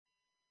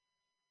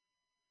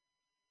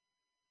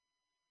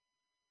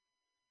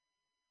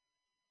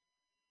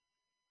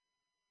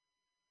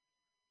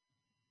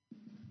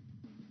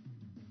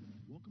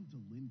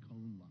Lynn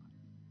Cullen Live.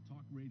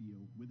 Talk radio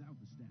without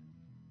the static.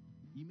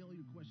 Email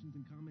your questions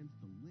and comments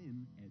to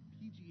Lynn at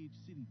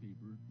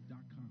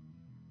pghcitypaper.com.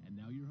 And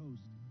now your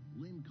host,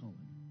 Lynn Cullen.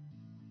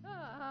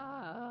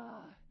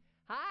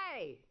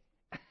 Hi.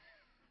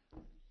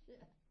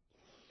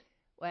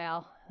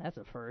 Well, that's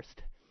a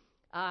first.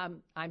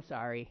 I'm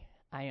sorry.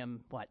 I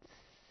am,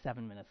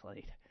 7 minutes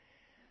late.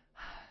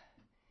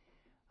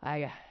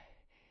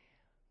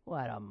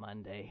 What a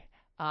Monday.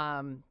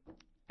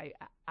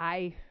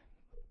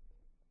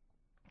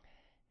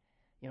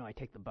 I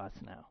take the bus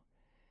now.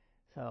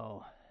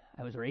 So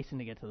I was racing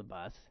to get to the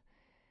bus,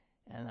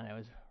 and then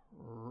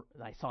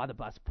I saw the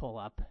bus pull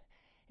up,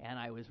 and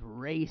I was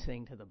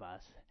racing to the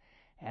bus,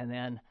 and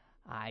then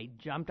I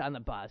jumped on the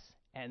bus,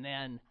 and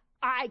then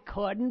I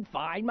couldn't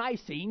find my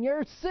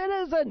senior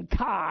citizen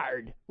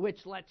card,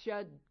 which lets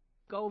you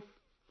go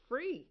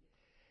free.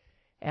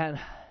 And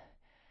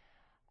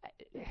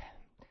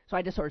so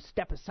I just sort of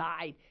step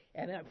aside,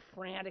 and then I'm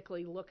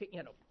frantically looking,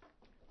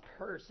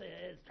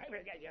 purses,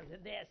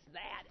 this,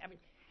 that.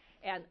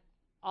 And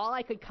all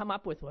I could come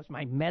up with was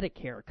my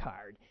Medicare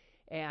card.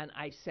 And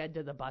I said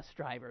to the bus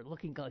driver,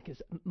 looking like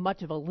as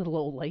much of a little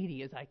old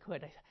lady as I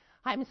could,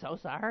 I'm so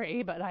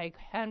sorry, but I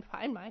can't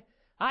find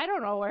I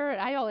don't know where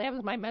I only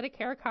have my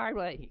Medicare card.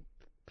 Well, he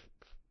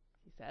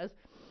says,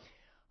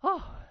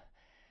 oh.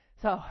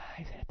 So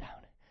I sat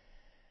down.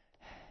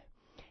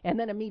 And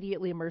then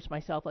immediately immersed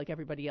myself, like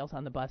everybody else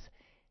on the bus,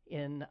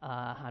 on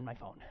my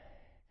phone.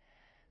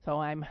 So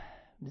I'm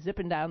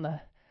zipping down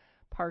the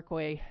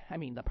busway,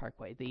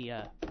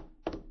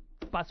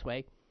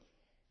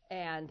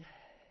 and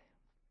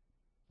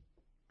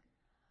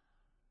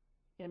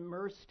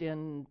immersed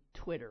in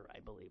Twitter, I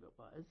believe it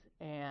was,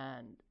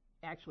 and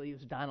actually it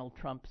was Donald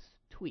Trump's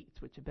tweets,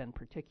 which have been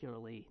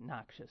particularly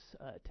noxious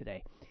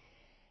today.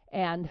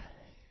 And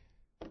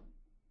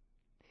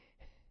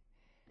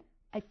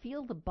I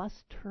feel the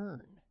bus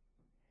turn.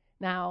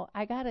 Now,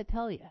 I got to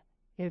tell you,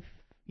 if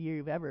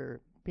you've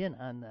ever been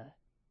on the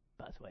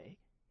busway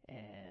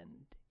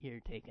and you're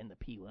taking the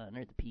P1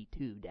 or the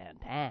P2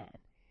 downtown,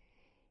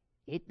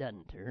 it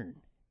doesn't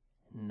turn.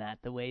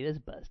 Not the way this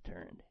bus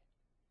turned.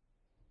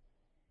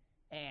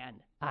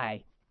 And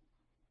I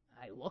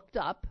looked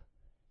up,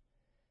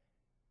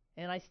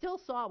 and I still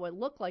saw what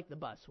looked like the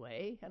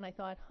busway, and I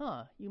thought,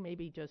 you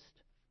maybe just...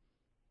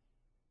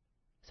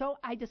 So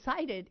I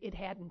decided it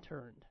hadn't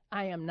turned.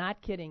 I am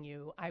not kidding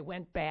you. I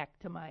went back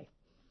to my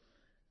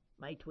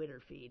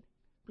Twitter feed.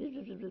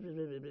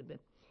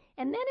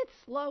 And then it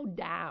slowed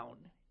down.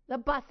 The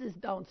buses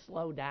don't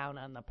slow down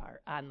on the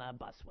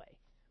busway.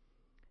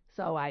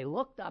 So I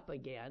looked up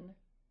again,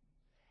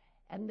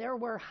 and there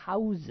were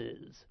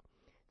houses.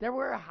 There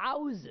were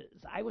houses.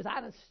 I was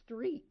on a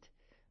street.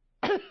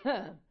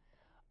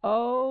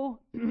 Oh,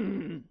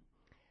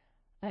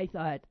 I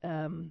thought,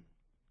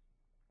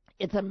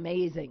 it's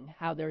amazing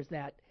how there's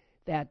that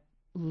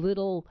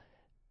little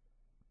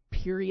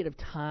period of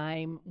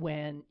time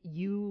when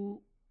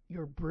your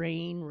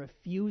brain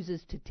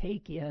refuses to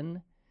take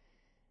in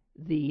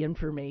the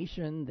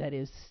information that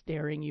is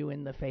staring you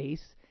in the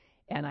face.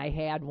 And I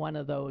had one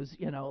of those,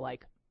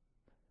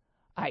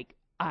 I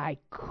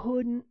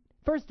couldn't.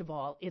 First of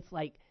all, it's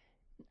like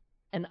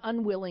an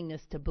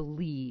unwillingness to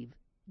believe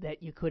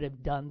that you could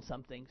have done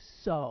something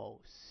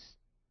so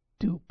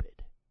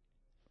stupid.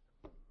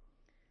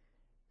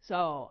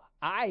 So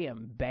I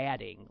am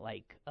batting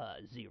like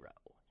 0.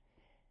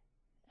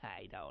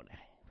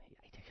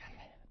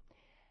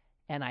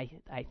 And I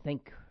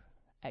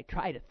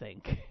try to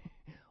think,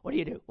 what do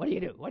you do? What do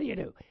you do? What do you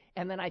do?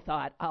 And then I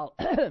thought, I'll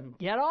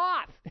get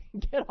off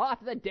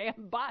the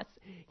damn bus.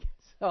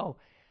 So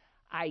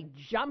I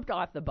jumped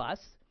off the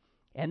bus,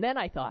 and then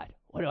I thought,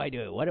 what do I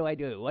do? What do I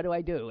do? What do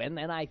I do? And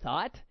then I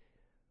thought,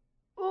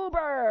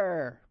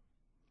 Uber.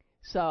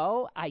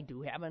 So I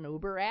do have an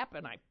Uber app,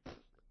 and I...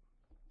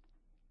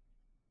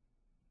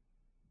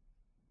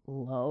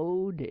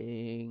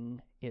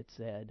 Loading, it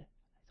said.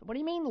 So what do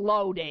you mean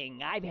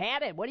loading? I've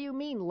had it. What do you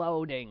mean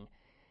loading?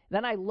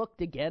 Then I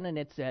looked again, and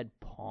it said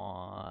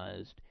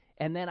paused.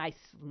 And then I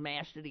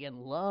smashed it again,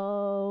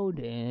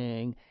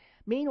 loading.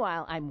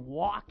 Meanwhile, I'm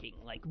walking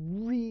like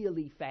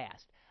really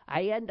fast.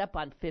 I end up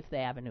on 5th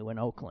Avenue in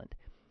Oakland.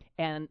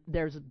 And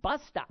there's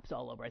bus stops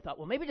all over. I thought,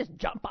 well, maybe just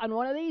jump on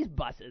one of these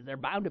buses. They're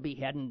bound to be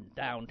heading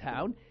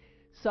downtown.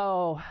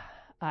 So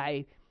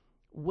I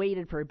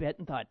waited for a bit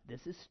and thought,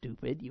 this is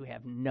stupid. You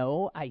have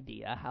no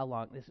idea how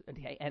long this is.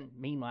 Okay. And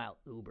meanwhile,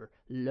 Uber,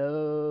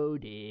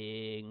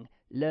 loading.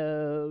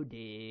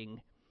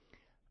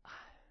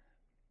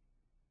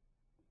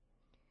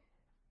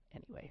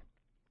 Anyway,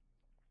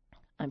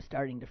 I'm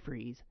starting to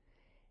freeze.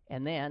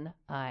 And then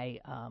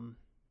I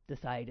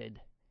decided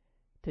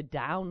to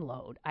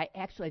download. I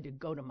actually had to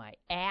go to my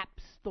app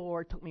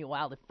store. It took me a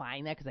while to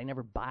find that because I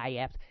never buy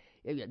apps.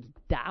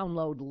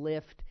 Download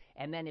Lyft.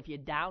 And then if you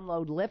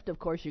download Lyft, of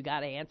course, you got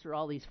to answer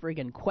all these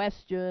friggin'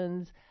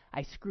 questions.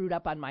 I screwed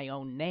up on my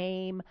own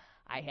name.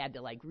 I had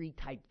to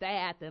retype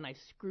that. Then I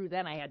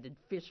had to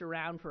fish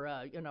around for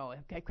a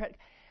credit.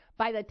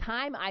 by the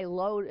time I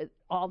load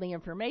all the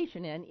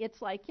information in,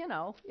 it's like,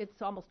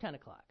 it's almost 10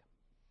 o'clock.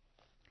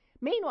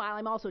 Meanwhile,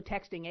 I'm also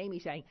texting Amy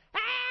saying,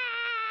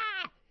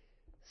 ah!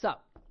 So,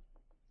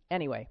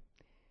 anyway,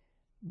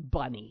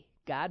 Bunny,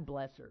 God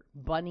bless her,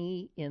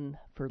 Bunny in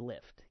for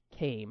Lyft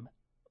came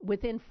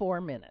within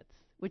 4 minutes,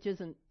 which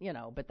isn't,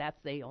 but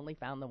they only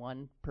found the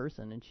one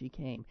person, and she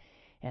came.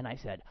 And I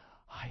said,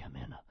 I am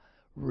in a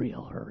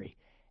real hurry.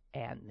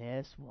 And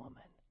this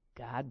woman,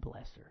 God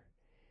bless her,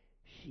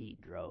 she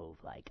drove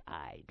like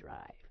I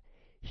drive.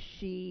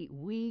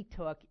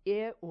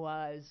 It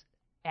was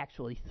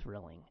actually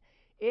thrilling.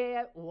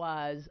 It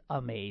was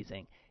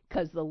amazing,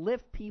 because the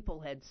Lyft people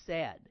had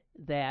said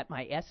that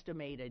my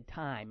estimated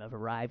time of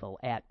arrival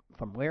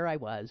from where I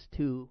was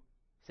to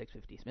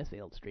 650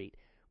 Smithfield Street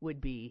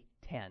would be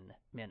 10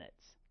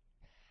 minutes.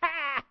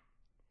 Ha!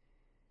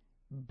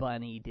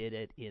 Bunny did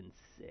it in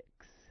 6.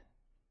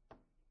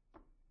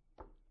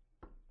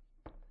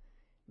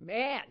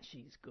 Man,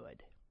 she's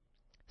good.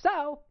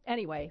 So,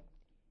 anyway,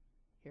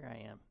 here I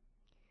am.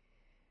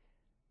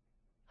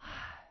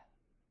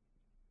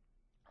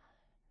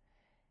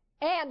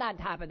 And on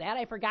top of that,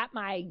 I forgot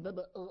my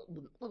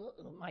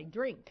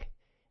drink.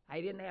 I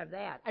didn't have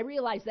that. I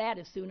realized that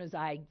as soon as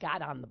I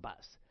got on the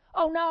bus.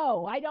 Oh,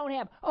 no, I don't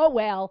have. Oh,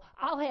 well,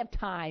 I'll have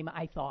time,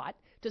 I thought,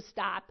 to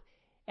stop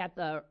at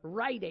the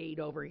Rite Aid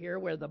over here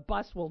where the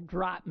bus will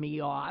drop me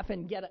off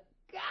and get a.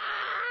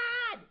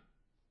 God!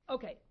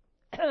 Okay.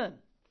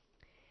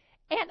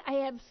 And I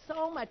have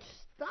so much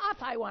stuff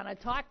I want to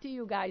talk to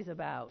you guys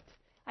about.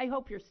 I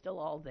hope you're still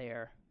all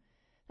there.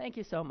 Thank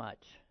you so much.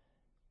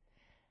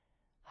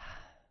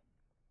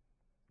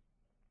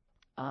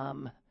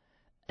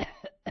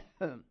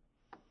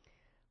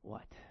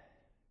 What?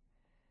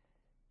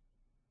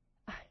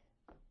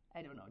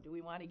 I don't know. Do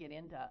we want to get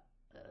into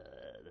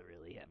the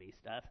really heavy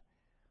stuff?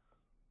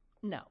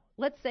 No.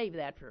 Let's save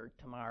that for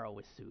tomorrow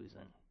with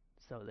Susan,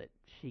 so that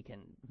she can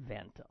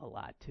vent a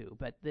lot too.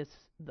 But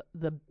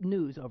the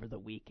news over the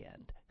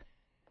weekend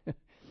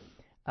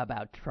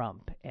about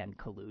Trump and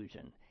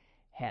collusion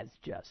has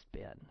just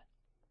been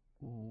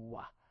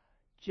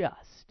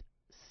just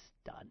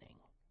stunning.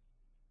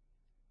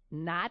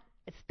 Not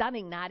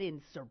stunning, not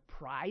in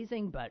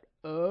surprising, but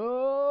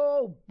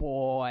oh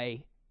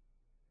boy.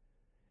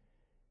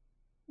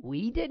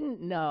 We didn't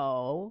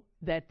know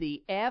that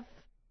the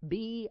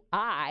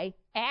FBI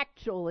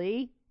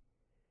actually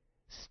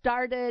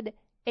started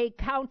a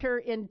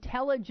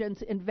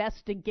counterintelligence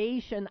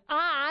investigation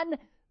on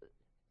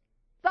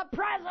the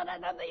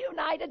President of the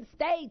United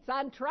States,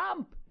 on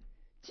Trump.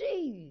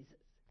 Jeez.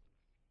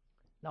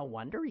 No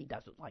wonder he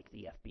doesn't like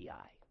the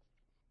FBI.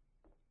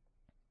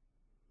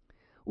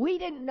 We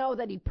didn't know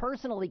that he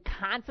personally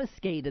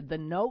confiscated the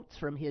notes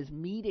from his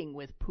meeting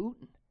with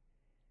Putin,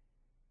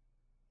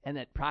 and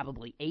that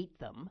probably ate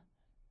them.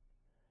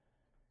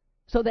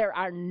 So there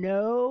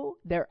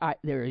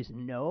is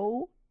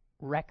no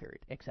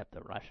record, except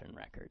the Russian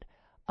record,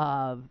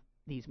 of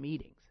these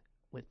meetings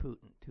with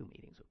Putin, 2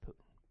 meetings with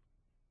Putin.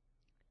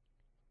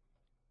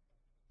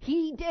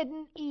 He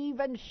didn't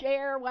even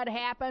share what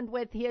happened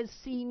with his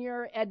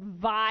senior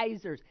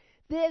advisors.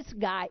 This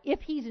guy,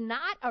 if he's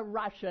not a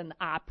Russian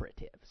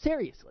operative,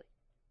 seriously,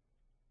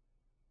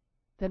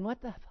 then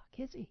what the fuck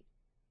is he?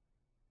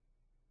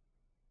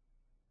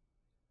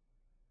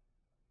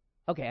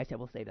 Okay, I said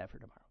we'll save that for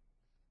tomorrow.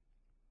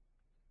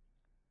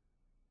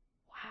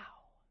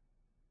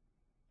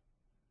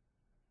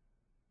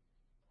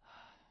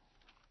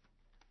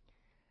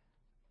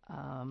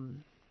 Wow.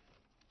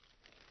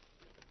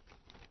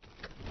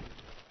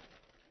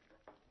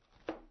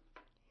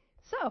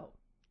 So,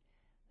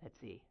 let's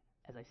see.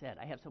 As I said,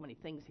 I have so many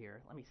things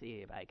here. Let me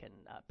see if I can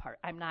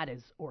I'm not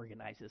as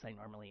organized as I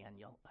normally am.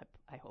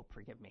 I hope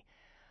forgive me.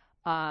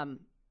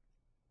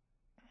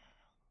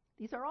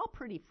 These are all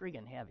pretty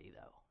friggin' heavy,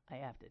 though, I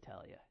have to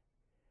tell you.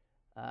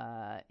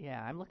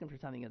 Yeah, I'm looking for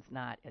something that's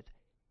not.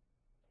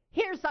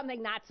 Here's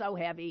something not so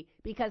heavy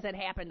because it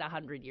happened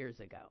 100 years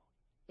ago.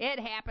 It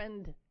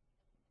happened,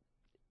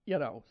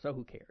 so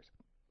who cares?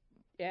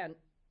 And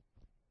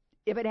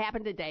if it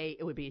happened today,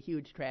 it would be a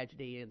huge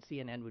tragedy, and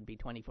CNN would be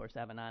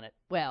 24/7 on it.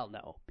 Well,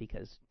 no,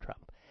 because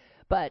Trump.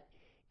 But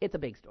it's a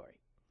big story.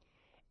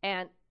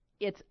 And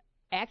it's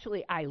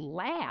actually, I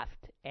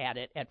laughed at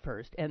it at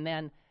first, and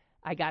then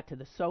I got to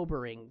the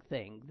sobering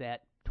thing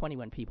that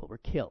 21 people were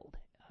killed.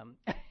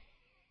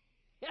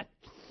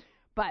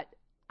 But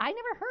I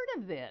never heard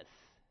of this.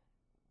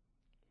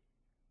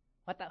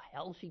 What the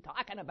hell is she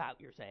talking about,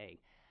 you're saying?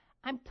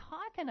 I'm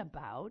talking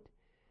about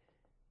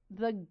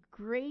the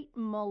Great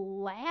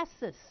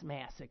Molasses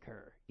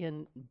Massacre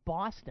in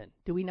Boston.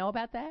 Do we know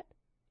about that?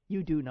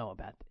 You do know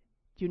about it.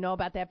 Do you know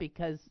about that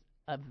because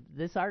of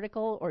this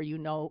article, or you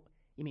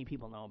mean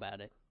people know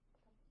about it?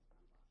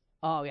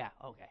 Oh, yeah,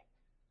 okay.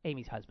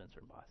 Amy's husband's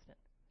from Boston.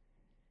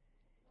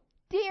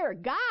 Dear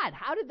God,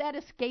 how did that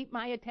escape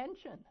my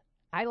attention?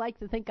 I like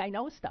to think I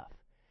know stuff.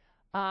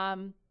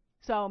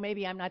 So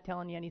maybe I'm not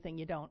telling you anything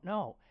you don't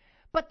know.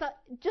 But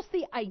just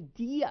the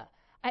idea,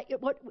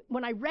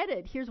 when I read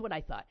it, here's what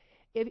I thought.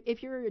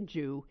 if you're a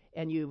Jew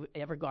and you've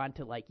ever gone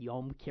to like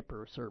Yom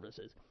Kippur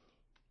services,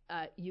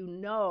 you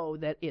know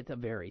that it's a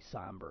very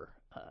somber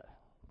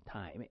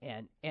time,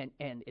 and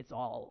it's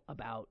all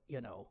about,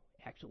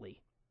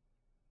 actually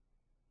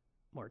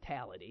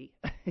mortality,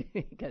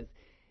 because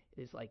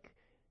it's like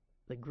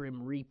the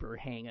Grim Reaper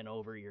hanging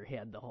over your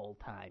head the whole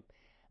time.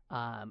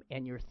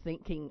 And you're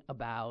thinking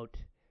about,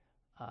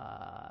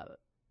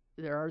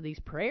 there are these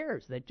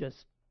prayers that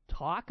just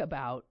talk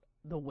about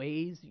the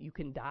ways you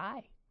can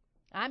die.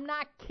 I'm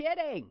not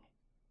kidding.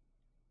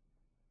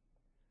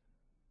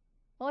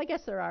 Well, I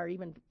guess there are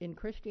even in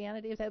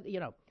Christianity. Is that,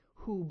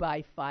 who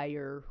by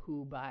fire,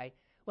 who by...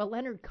 Well,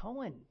 Leonard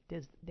Cohen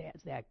does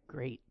that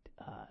great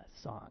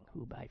song,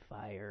 who by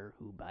fire,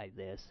 who by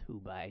this, who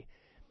by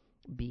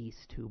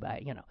beast, who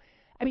by,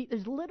 I mean,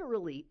 there's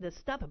literally the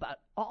stuff about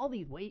all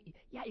these ways.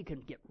 Yeah, you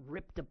can get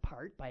ripped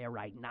apart by a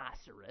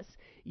rhinoceros.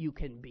 You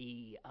can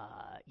be,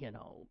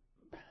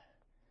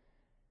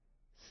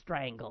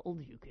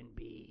 strangled. You can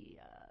be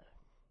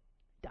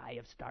die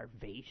of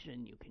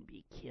starvation. You can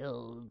be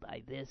killed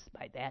by this,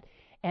 by that.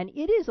 And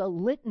it is a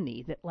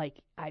litany that,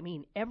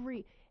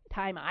 every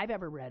time I've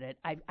ever read it,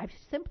 I've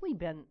simply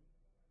been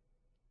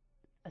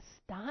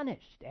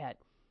astonished at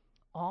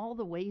all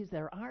the ways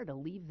there are to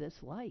leave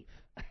this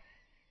life.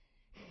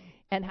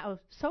 And how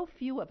so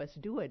few of us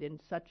do it in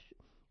such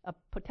a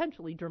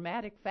potentially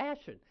dramatic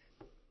fashion.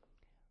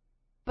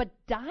 But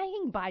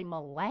dying by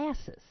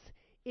molasses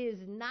is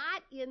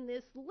not in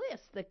this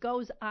list that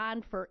goes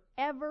on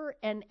forever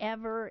and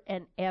ever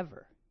and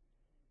ever.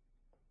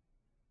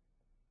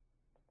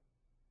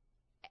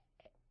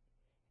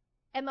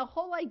 And the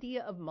whole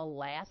idea of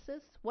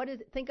molasses, what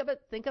is it? Think of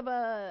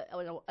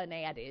an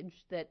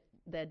adage that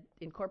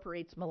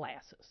incorporates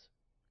molasses.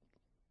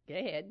 Go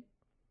ahead.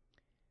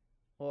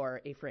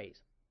 Or a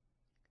phrase.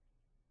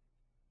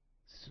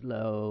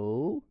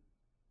 Slow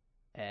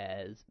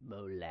as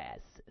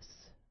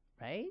molasses,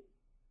 right?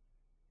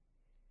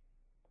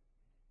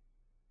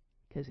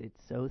 Because it's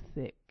so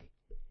thick.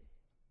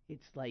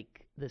 It's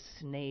like the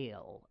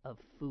snail of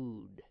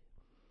food,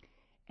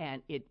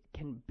 and it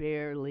can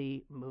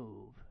barely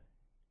move.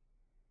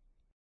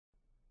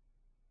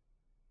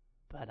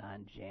 But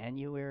on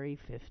January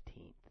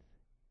 15th,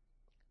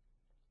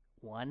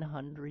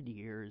 100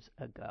 years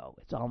ago,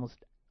 it's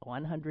almost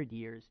 100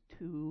 years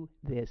to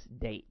this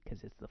date,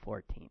 because it's the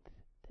 14th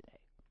today.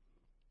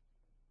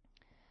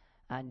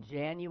 On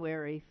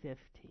January 15th,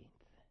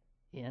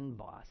 in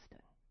Boston,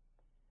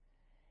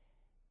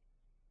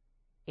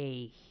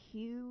 a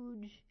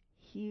huge,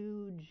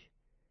 huge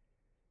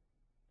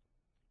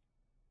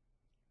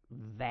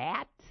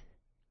vat,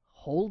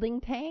 holding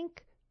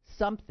tank,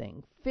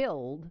 something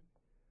filled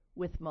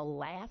with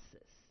molasses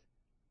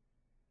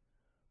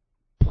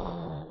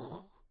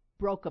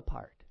broke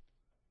apart.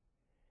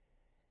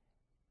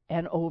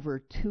 And over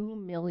 2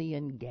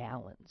 million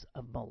gallons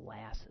of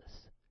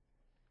molasses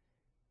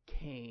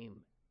came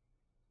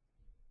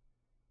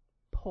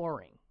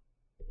pouring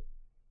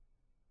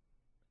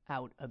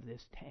out of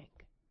this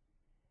tank.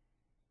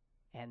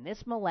 And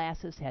this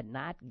molasses had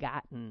not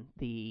gotten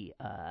the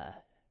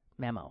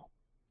memo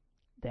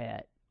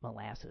that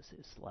molasses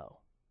is slow.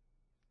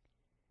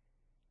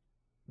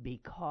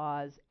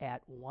 Because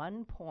at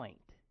one point,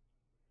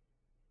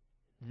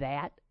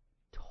 that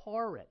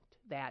torrent,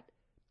 that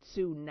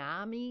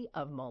tsunami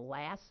of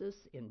molasses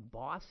in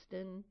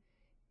Boston,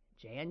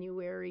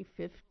 January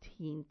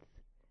 15th,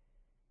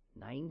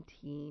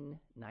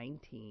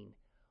 1919,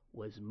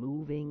 was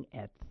moving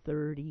at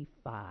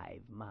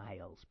 35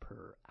 miles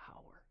per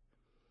hour.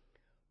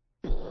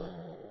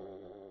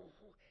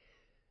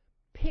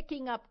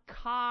 Picking up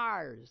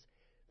cars,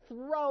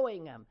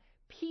 throwing them,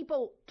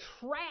 people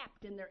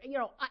trapped in their,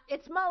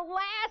 it's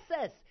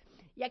molasses.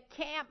 You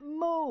can't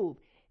move.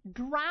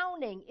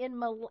 Drowning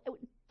in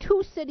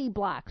 2 city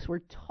blocks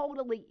were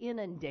totally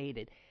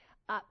inundated.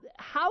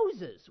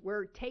 Houses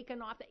were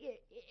taken off.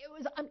 It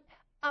was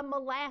a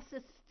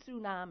molasses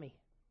tsunami.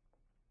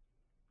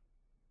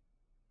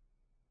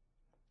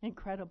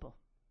 Incredible.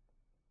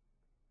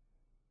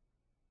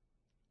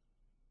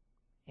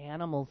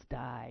 Animals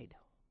died.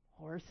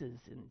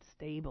 Horses in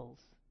stables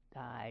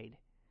died.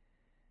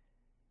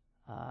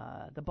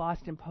 The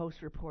Boston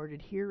Post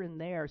reported here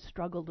and there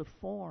struggle to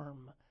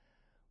form.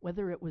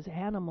 Whether it was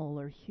animal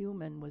or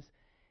human was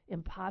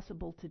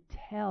impossible to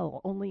tell.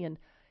 Only an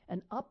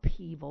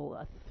upheaval,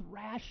 a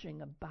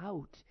thrashing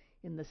about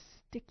in the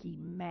sticky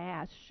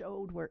mass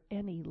showed where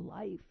any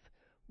life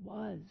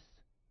was.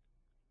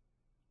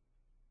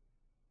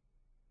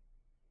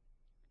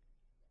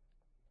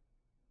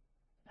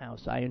 Now,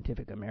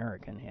 Scientific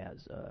American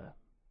has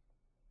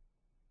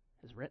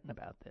written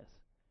about this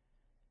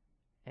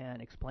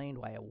and explained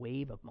why a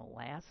wave of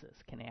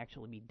molasses can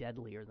actually be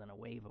deadlier than a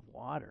wave of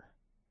water,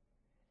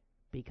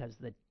 because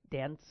the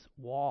dense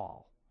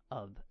wall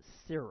of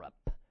syrup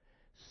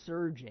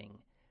surging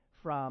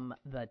from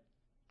the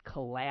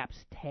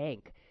collapsed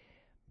tank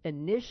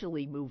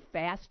initially moved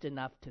fast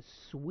enough to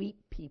sweep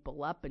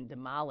people up and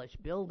demolish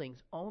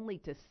buildings, only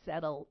to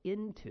settle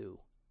into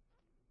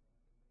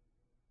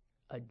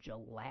a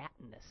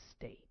gelatinous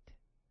state.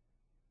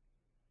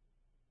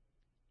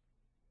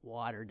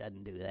 Water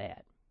doesn't do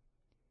that.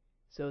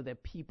 So the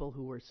people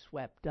who were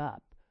swept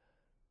up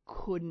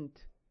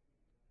couldn't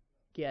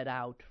get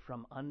out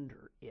from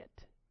under it.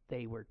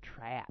 They were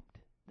trapped.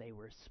 They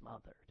were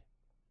smothered.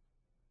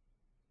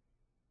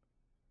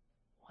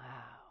 Wow.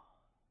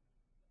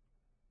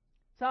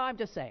 So I'm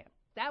just saying,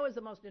 that was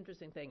the most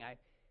interesting thing.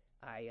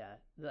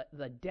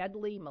 The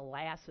deadly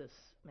molasses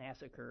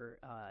massacre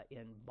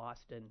in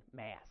Boston,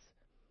 Mass.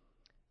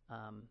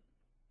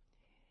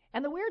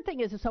 And the weird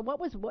thing is, so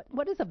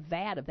what is a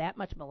vat of that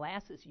much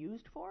molasses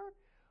used for?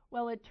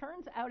 Well, it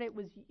turns out it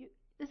was.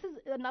 This is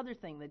another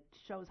thing that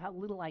shows how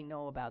little I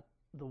know about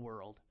the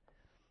world,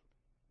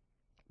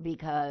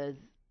 because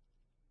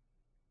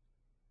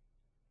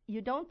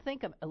you don't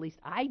think of, at least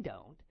I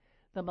don't,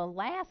 the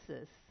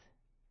molasses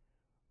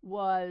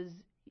was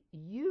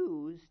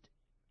used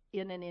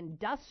in an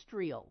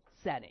industrial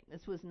setting.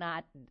 This was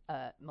not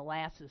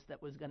molasses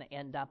that was going to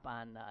end up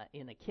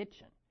in a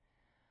kitchen.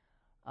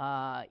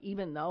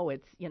 Even though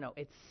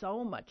it's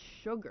so much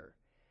sugar,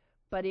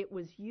 but it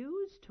was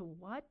used to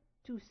what?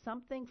 To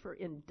something for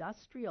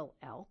industrial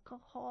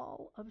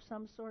alcohol of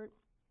some sort.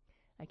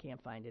 I can't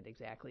find it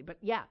exactly, but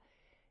yeah.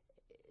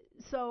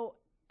 So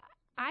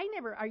I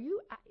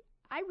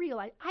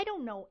realize I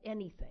don't know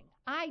anything.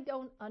 I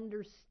don't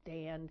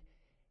understand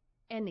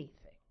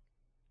anything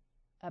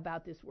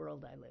about this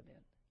world I live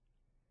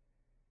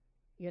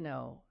in.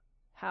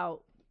 How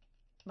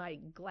my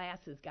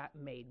glasses got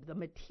made, the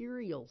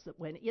materials that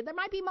went. There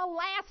might be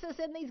molasses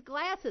in these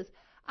glasses.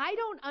 I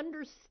don't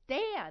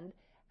understand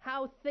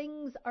how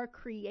things are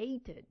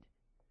created.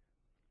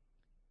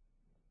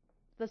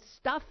 The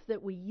stuff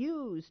that we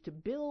use to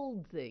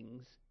build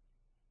things,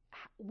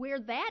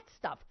 where that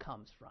stuff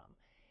comes from.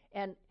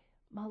 And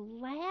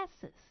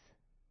molasses.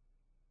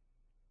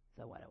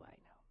 So what do I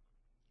know?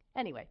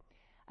 Anyway,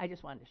 I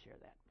just wanted to share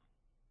that.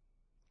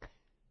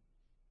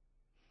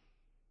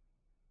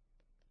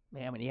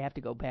 Man, when you have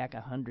to go back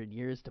 100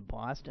 years to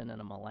Boston and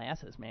a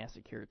molasses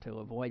massacre to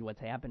avoid what's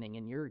happening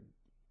in your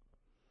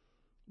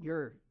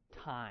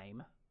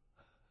time.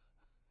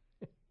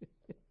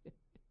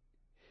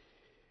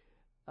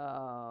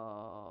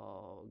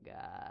 Oh,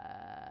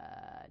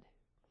 God.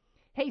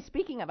 Hey,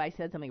 speaking of, I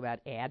said something about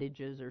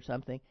adages or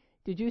something.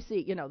 Did you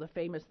see,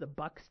 the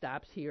buck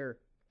stops here,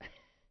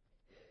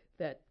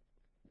 that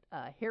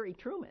Harry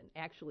Truman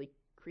actually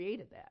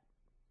created that.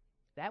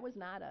 That was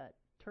not a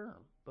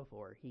term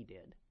before he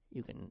did.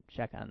 You can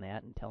check on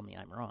that and tell me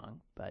I'm wrong,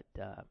 but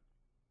the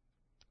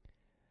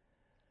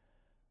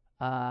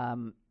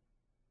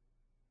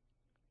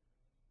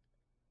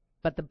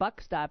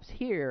buck stops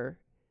here.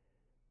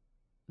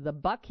 The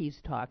buck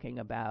he's talking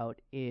about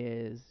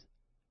is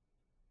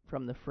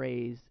from the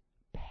phrase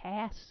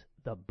pass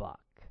the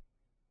buck.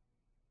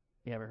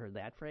 You ever heard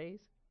that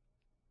phrase?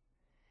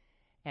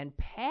 And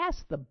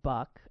pass the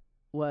buck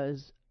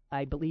was,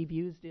 I believe,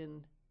 used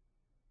in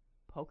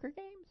poker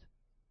games.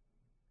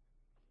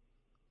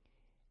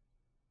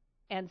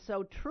 And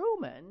so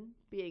Truman,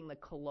 being the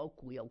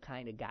colloquial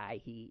kind of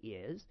guy he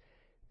is,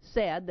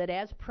 said that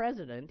as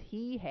president,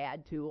 he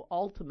had to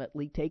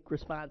ultimately take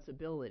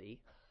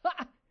responsibility.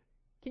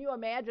 Can you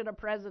imagine a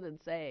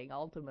president saying,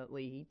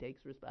 ultimately, he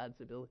takes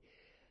responsibility?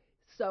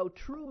 So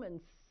Truman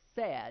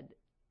said,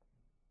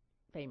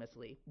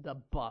 famously, the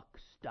buck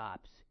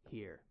stops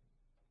here.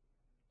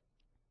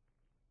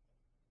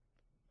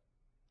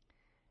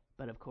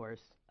 But of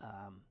course,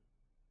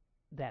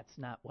 that's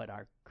not what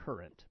our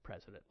current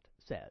president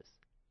says.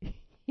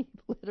 He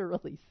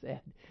literally said,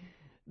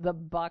 the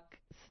buck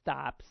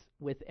stops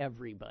with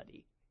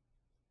everybody.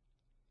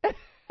 Shit.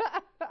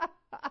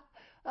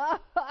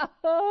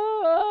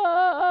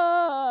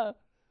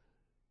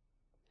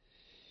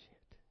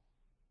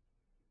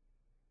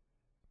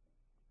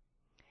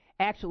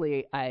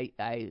 Actually,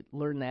 I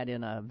learned that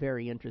in a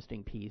very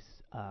interesting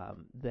piece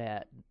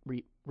that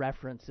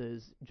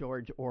references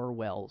George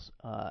Orwell's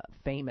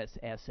famous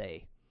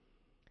essay,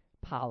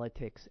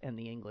 Politics and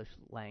the English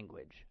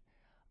Language.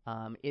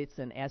 It's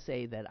an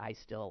essay that I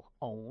still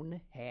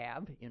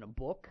have in a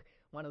book,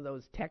 one of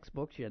those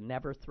textbooks you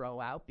never throw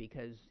out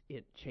because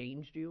it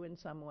changed you in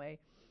some way.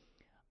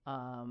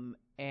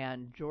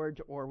 And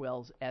George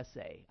Orwell's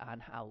essay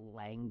on how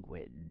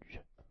language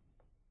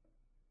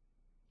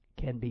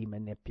can be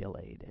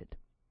manipulated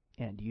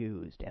and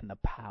used, and the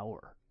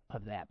power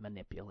of that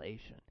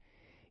manipulation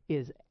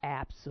is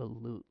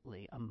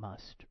absolutely a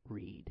must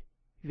read.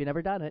 If you've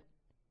never done it,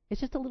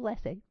 it's just a little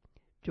essay.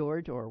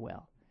 George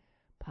Orwell,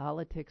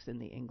 Politics in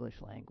the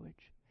English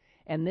Language.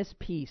 And this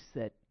piece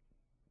that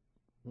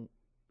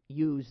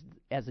used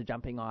as a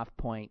jumping off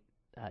point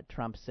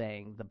Trump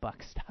saying the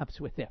buck stops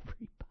with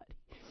everybody.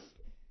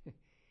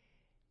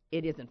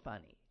 It isn't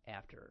funny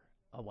after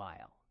a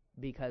while,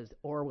 because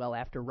Orwell,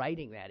 after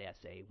writing that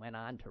essay, went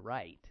on to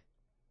write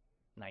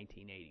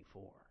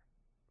 1984.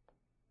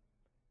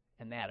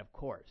 And that, of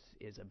course,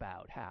 is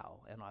about how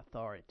an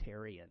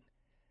authoritarian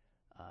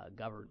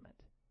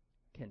government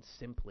can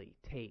simply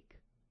take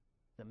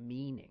the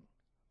meaning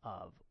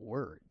of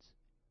words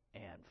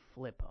and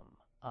flip them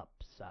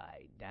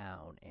upside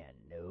down, and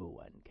no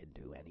one can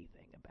do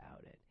anything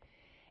about it.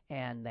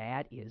 And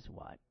that is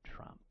what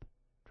Trump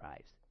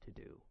tries to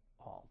do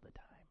all the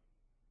time.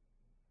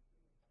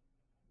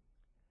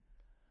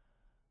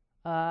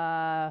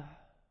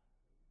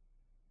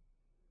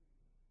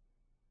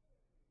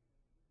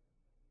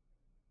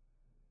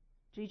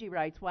 Gigi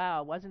writes,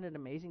 wow, wasn't it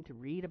amazing to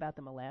read about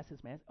the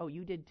molasses mass? Oh,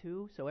 you did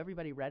too? So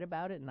everybody read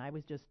about it, and I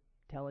was just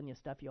telling you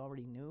stuff you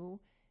already knew,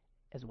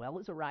 as well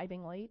as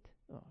arriving late?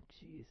 Oh,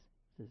 jeez,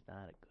 this is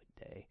not a good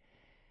day.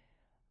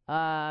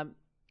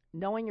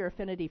 Knowing your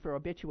affinity for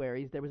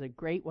obituaries, there was a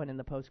great one in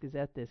the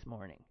Post-Gazette this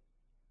morning.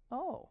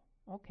 Oh,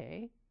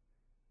 okay.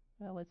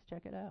 Well, let's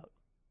check it out.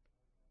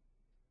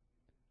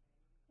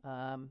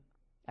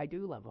 I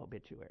do love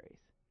obituaries.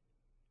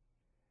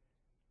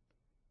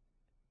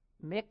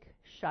 Mick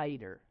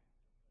Scheider.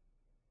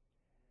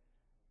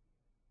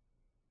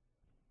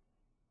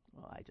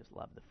 Oh, I just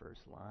love the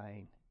first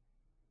line.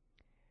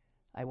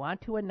 I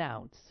want to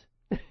announce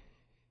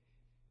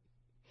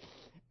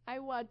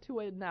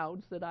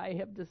that I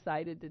have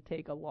decided to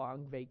take a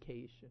long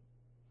vacation.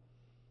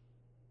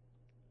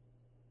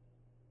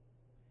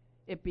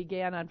 It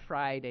began on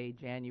Friday,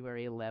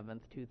 January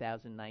 11th,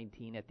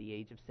 2019, at the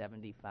age of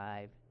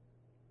 75.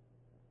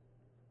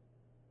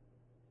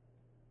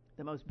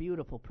 The most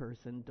beautiful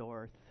person,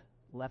 Dorth,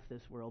 left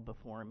this world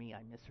before me.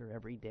 I miss her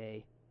every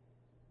day.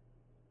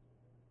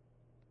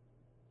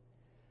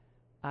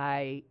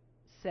 I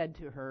said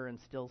to her and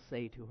still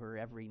say to her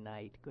every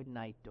night, good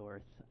night,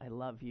 Dorth. I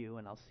love you,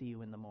 and I'll see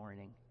you in the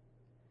morning.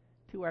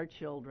 To our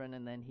children,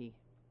 and then he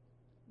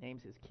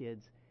names his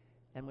kids,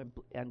 and we're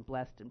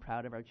blessed and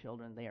proud of our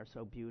children. They are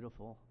so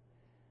beautiful.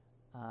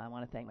 I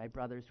want to thank my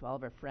brothers, to all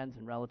of our friends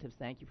and relatives.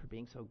 Thank you for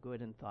being so good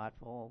and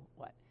thoughtful.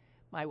 What?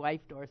 My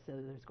wife, Dorth,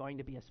 said there's going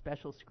to be a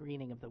special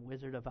screening of The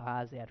Wizard of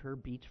Oz at her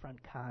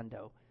beachfront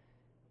condo,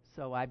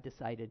 so I've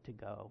decided to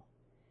go.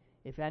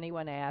 If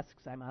anyone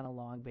asks, I'm on a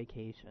long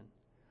vacation.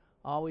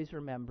 Always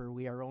remember,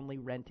 we are only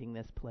renting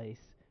this place,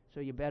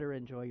 so you better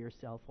enjoy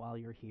yourself while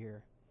you're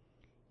here.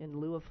 In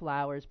lieu of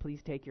flowers,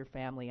 please take your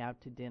family out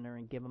to dinner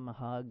and give them a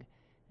hug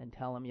and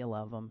tell them you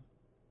love them.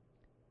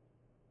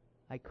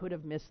 I could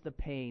have missed the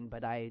pain,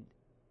 but I'd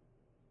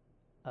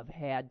have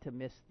had to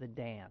miss the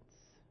dance.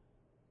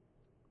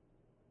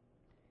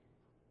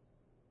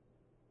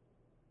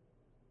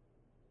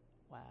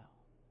 Wow.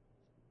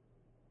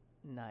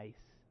 Nice.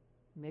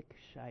 Mick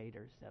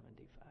Scheider,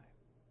 75.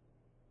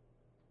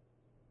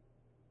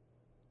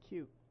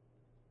 Cute.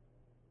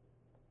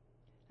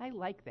 I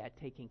like that,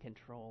 taking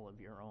control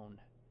of your own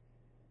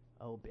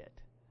obit.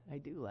 I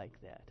do like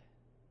that.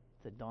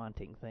 It's a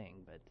daunting thing,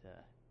 but...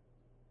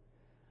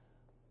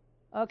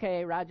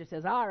 Okay, Roger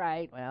says, all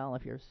right, well,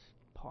 if you're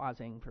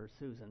pausing for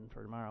Susan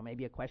for tomorrow,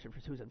 maybe a question for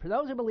Susan. For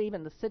those who believe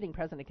in the sitting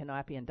president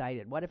cannot be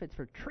indicted, what if it's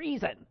for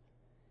treason?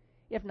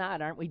 If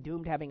not, aren't we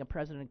doomed having a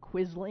President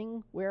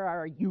Quisling? Where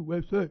are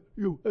USA,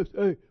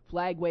 USA,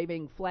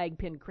 flag-waving,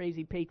 flag-pinned,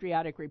 crazy,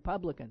 patriotic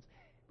Republicans?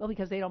 Well,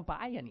 because they don't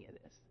buy any of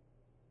this.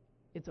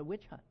 It's a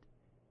witch hunt.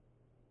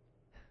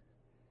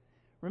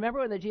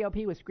 Remember when the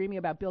GOP was screaming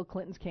about Bill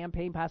Clinton's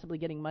campaign possibly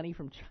getting money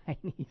from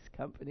Chinese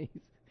companies?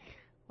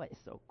 What is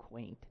so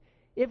quaint?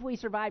 If we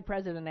survive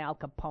President Al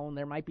Capone,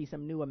 there might be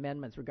some new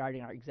amendments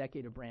regarding our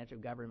executive branch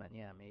of government.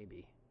 Yeah,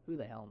 maybe. Who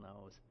the hell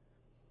knows?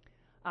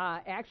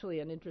 Actually,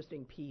 an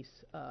interesting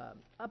piece, a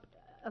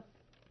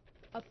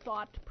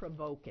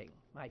thought-provoking,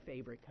 my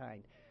favorite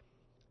kind,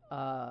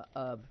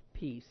 of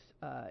piece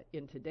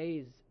in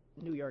today's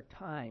New York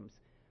Times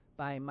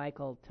by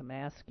Michael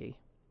Tomasky.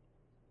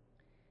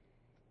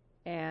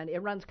 And it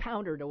runs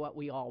counter to what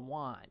we all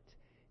want,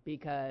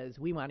 because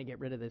we want to get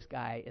rid of this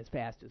guy as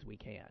fast as we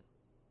can.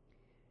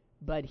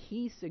 But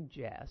he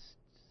suggests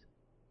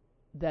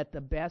that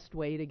the best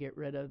way to get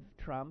rid of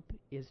Trump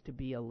is to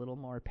be a little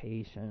more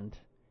patient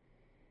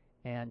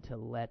and to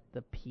let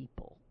the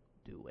people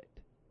do it.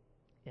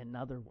 In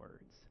other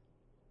words,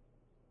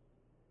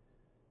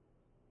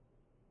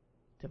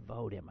 to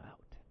vote him out.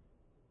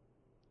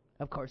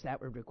 Of course, that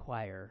would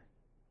require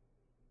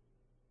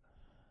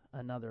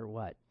another,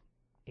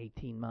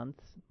 18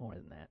 months? More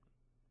than that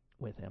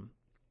with him.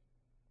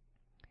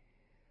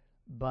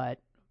 But,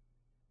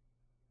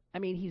 I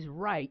mean, he's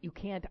right. You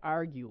can't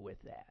argue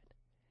with that.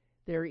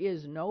 There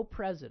is no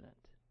president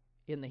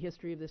in the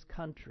history of this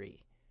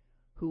country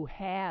who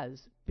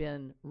has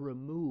been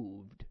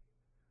removed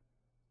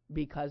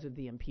because of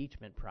the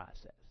impeachment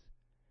process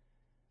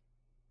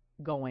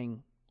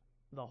going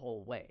the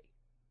whole way.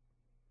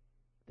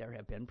 There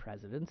have been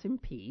presidents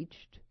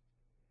impeached,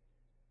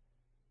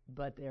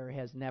 but there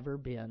has never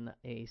been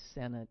a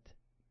Senate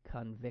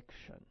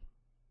conviction.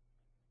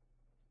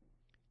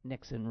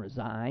 Nixon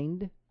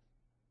resigned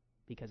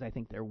because I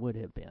think there would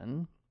have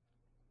been.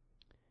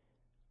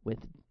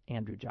 With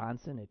Andrew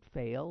Johnson, it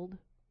failed.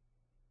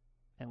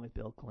 And with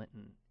Bill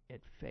Clinton,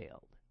 it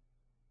failed.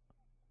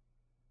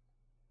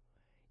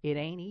 It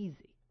ain't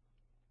easy.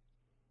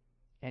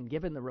 And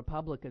given the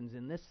Republicans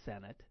in this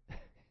Senate,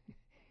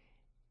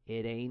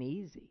 it ain't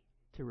easy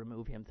to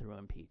remove him through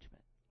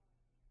impeachment.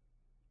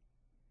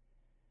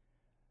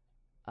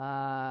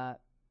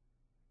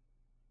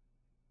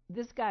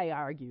 This guy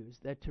argues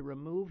that to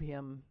remove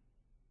him,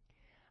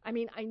 I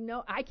mean,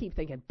 I keep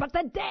thinking, but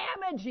the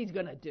damage he's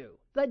going to do,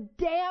 the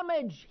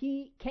damage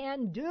he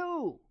can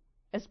do,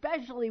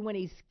 especially when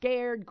he's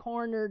scared,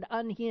 cornered,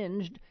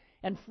 unhinged,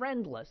 and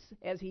friendless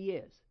as he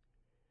is.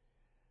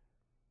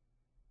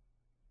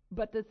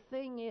 But the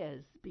thing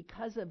is,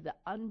 because of the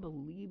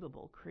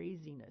unbelievable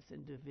craziness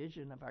and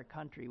division of our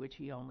country, which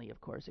he only, of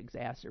course,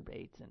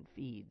 exacerbates and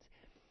feeds,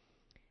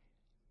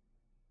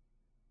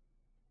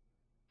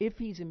 if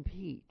he's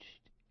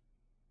impeached,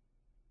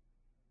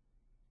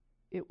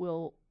 there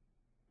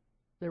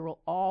will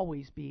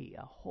always be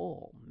a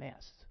whole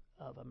mess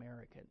of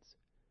Americans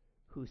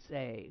who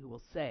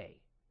will say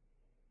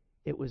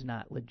it was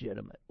not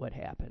legitimate what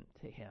happened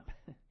to him.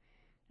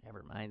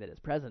 Never mind that his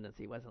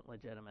presidency wasn't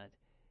legitimate.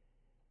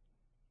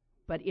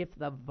 But if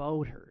the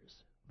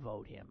voters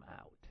vote him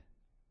out,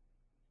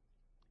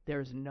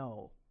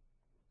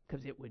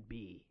 because it would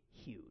be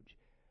huge.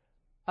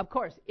 Of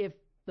course, if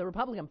the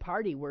Republican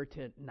Party were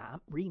to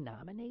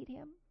renominate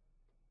him,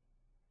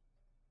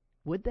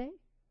 would they?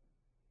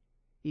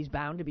 He's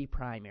bound to be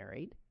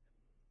primaried.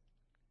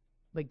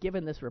 But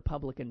given this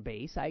Republican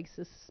base, I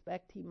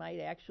suspect he might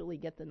actually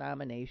get the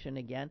nomination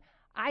again.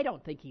 I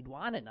don't think he'd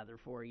want another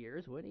 4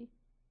 years, would he?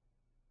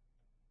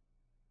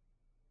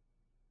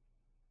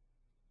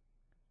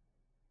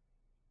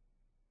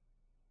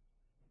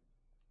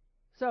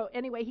 So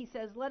anyway, he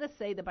says, let us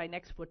say that by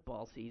next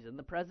football season,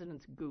 the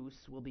president's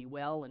goose will be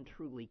well and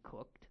truly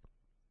cooked,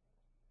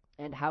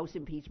 and House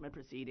impeachment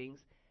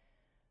proceedings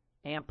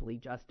amply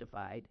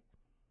justified.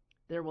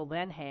 There will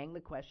then hang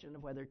the question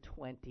of whether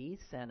 20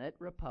 Senate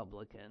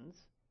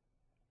Republicans,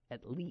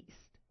 at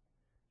least,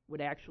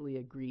 would actually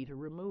agree to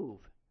remove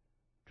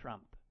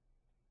Trump.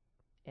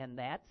 And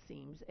that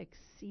seems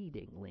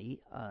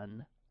exceedingly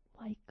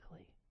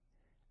unlikely.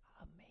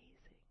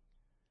 Amazing.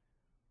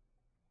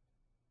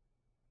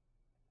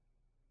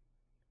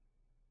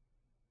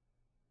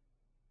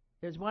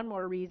 There's one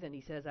more reason he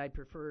says I'd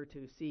prefer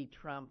to see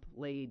Trump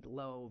laid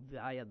low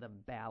via the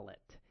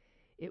ballot.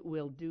 It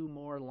will do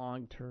more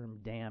long-term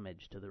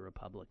damage to the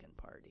Republican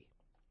Party.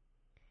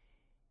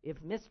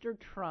 If Mr.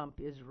 Trump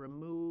is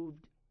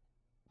removed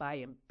by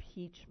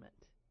impeachment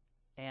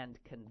and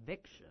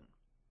conviction,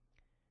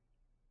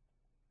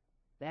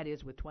 that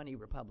is with 20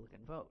 Republican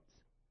votes,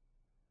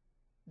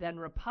 then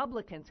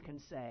Republicans can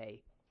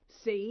say,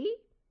 see,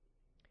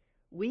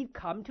 we've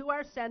come to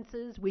our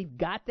senses, we've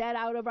got that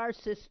out of our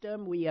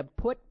system, we have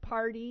put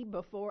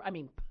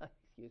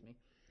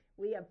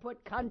we have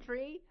put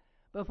country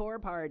before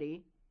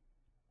party,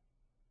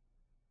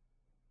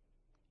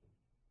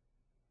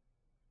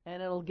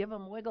 and it'll give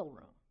them wiggle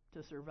room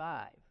to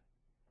survive.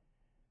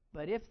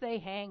 But if they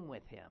hang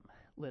with him,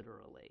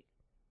 literally,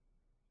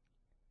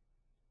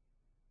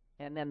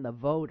 and then the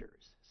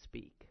voters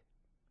speak,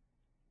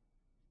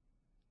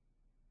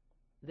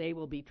 they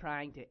will be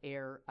trying to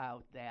air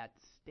out that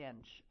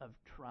stench of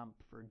Trump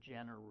for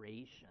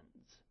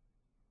generations,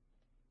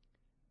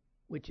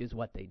 which is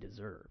what they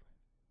deserve.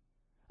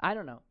 I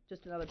don't know,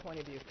 just another point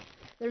of view.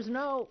 There's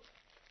no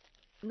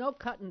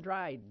cut and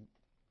dried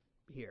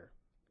here.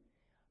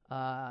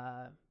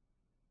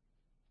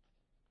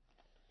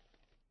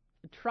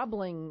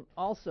 Troubling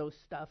also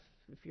stuff,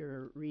 if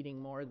you're reading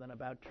more than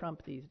about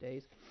Trump these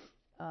days,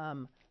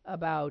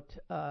 about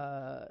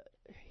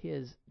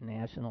his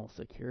national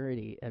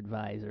security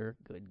advisor,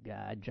 good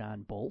God,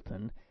 John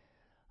Bolton,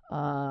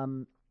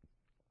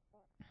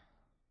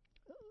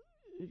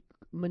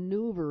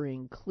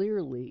 maneuvering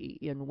clearly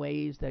in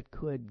ways that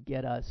could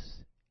get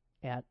us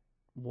at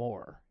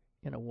war,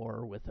 in a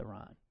war with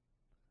Iran.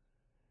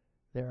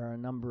 There are a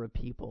number of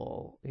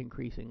people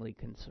increasingly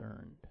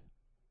concerned.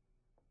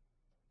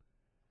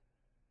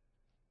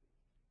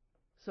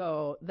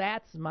 So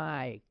that's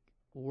my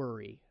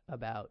worry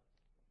about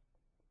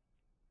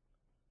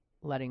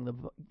letting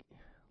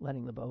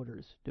the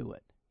voters do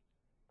it.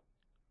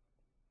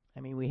 I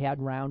mean, we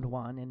had round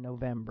one in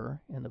November,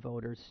 and the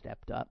voters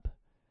stepped up.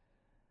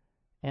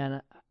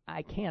 And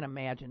I can't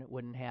imagine it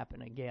wouldn't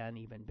happen again,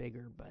 even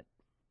bigger, but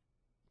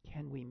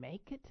can we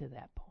make it to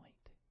that point?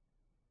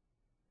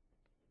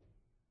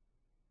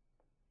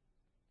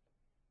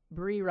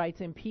 Bree writes,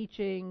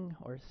 impeaching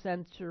or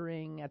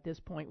censoring at this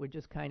point would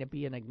just kind of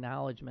be an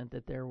acknowledgement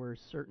that there were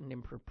certain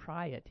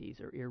improprieties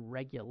or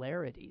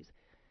irregularities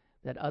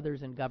that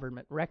others in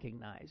government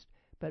recognized,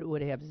 but it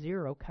would have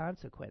zero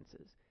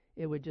consequences.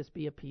 It would just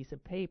be a piece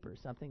of paper,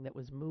 something that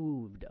was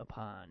moved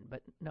upon,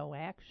 but no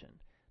action.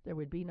 There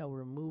would be no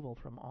removal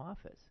from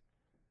office.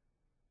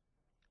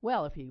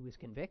 Well, if he was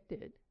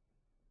convicted.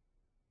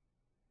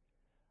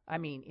 I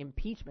mean,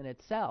 impeachment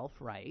itself,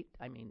 right?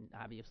 I mean,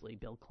 obviously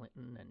Bill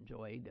Clinton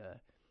enjoyed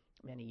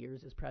many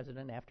years as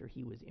president after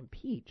he was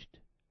impeached,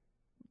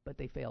 but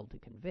they failed to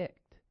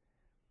convict.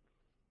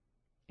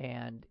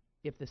 And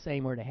if the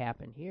same were to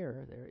happen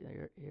here,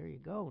 there you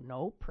go.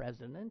 No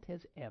president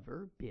has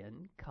ever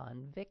been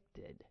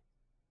convicted.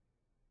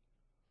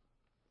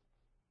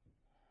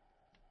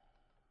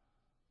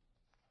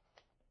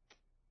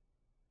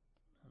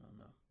 I don't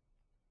know.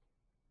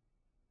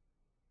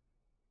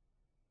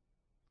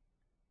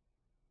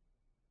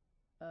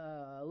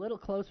 a little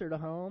closer to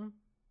home,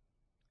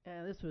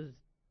 and this was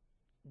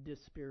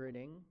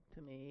dispiriting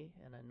to me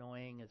and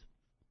annoying as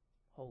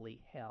holy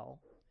hell.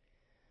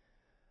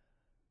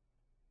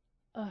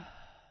 Where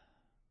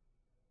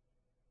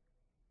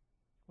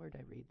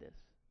did I read this?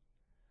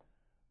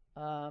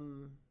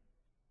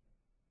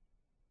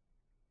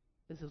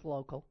 This is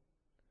local.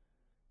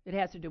 It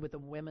has to do with the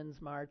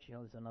Women's March. You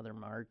know, there's another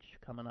march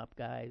coming up,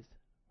 guys.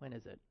 When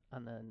is it?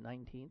 On the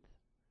 19th?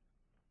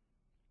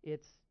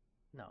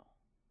 No,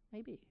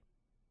 maybe.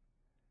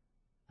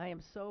 I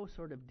am so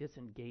sort of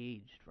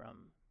disengaged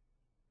from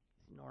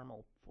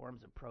normal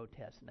forms of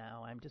protest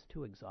now. I'm just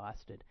too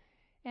exhausted.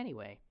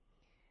 Anyway,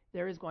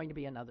 there is going to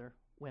be another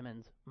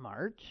Women's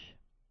March.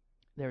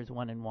 There's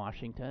one in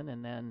Washington,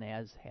 and then,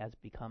 as has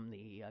become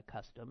the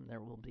custom,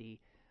 there will be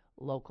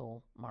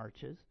local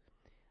marches.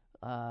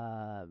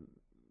 2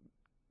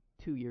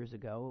 years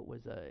ago, it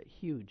was a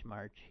huge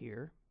march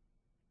here.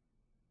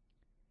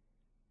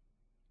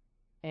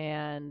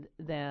 And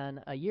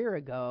then a year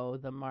ago,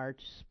 the march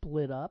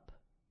split up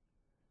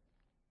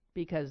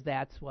because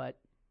that's what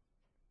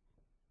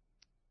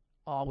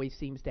always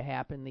seems to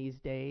happen these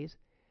days.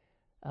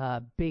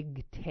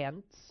 Big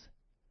tents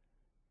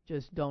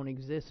just don't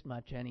exist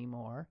much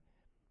anymore.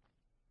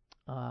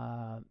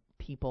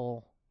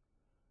 People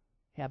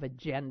have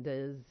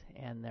agendas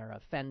and they're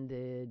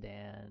offended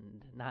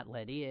and not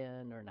let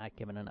in or not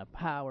given enough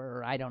power,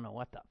 or I don't know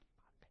what the fuck.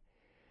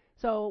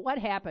 So what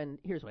happened,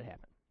 here's what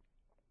happened.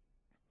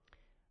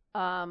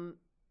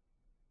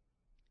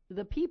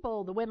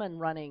 The women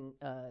running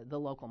the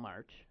local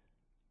march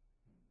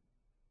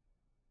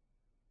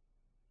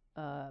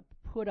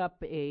put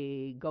up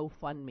a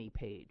GoFundMe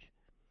page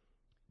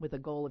with a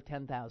goal of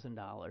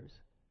 $10,000.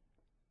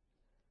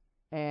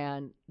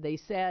 And they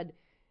said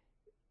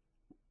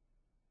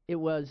it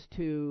was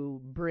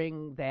to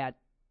bring that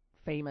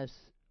famous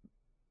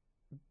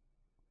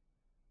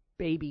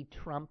baby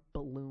Trump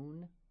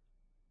balloon,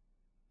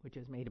 which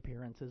has made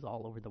appearances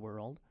all over the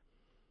world.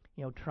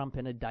 You know, Trump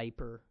in a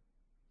diaper,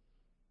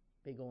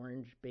 big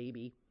orange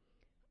baby.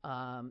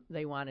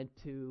 They wanted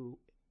to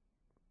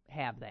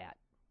have that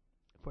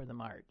for the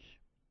march.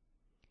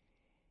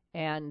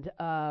 And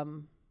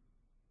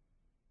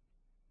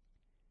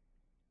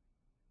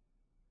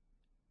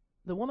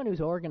the woman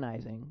who's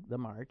organizing the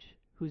march,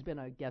 who's been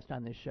a guest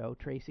on this show,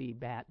 Tracy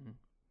Batten,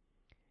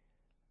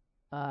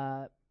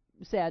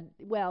 said,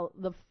 well,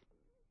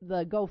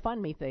 the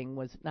GoFundMe thing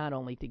was not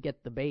only to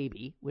get the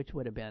baby, which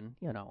would have been,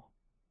 you know,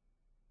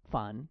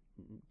 fun,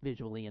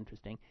 visually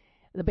interesting.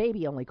 The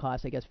baby only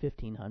cost, I guess,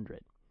 $1,500.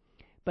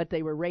 But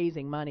they were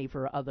raising money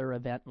for other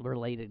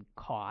event-related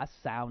costs,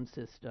 sound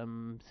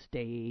system,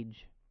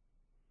 stage,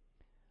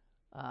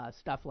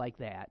 stuff like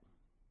that.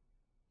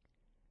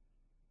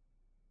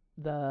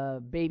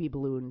 The baby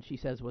balloon, she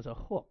says, was a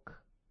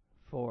hook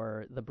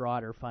for the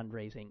broader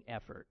fundraising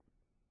effort.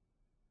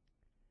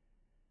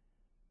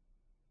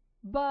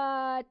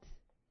 But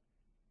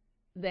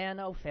then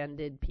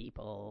offended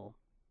people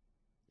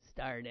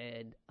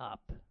started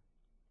up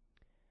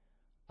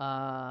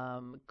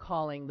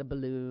calling the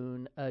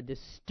balloon a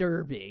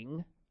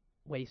disturbing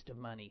waste of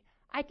money.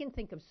 I can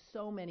think of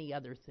so many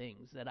other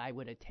things that I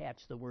would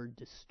attach the word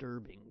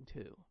disturbing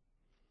to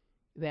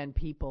than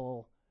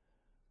people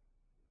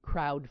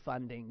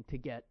crowdfunding to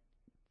get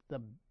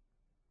the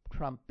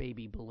Trump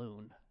baby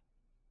balloon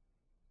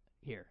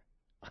here.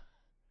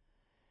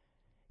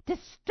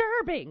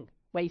 Disturbing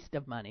waste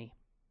of money.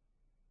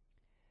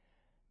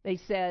 They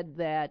said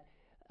that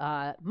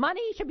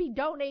money should be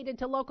donated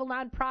to local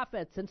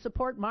nonprofits and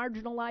support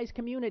marginalized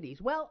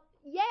communities. Well,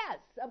 yes,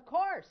 of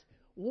course.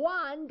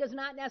 One does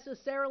not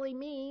necessarily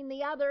mean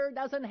the other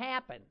doesn't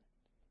happen.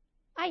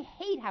 I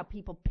hate how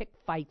people pick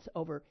fights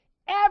over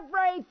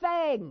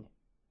everything.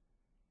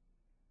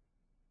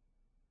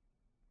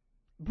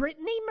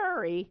 Brittany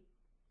Murray,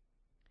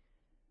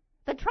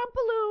 the Trump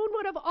balloon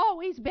would have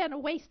always been a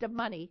waste of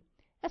money,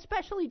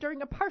 especially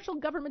during a partial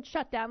government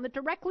shutdown that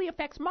directly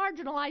affects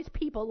marginalized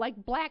people like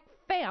black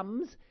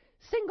femmes,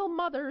 single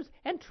mothers,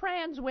 and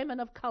trans women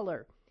of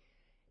color.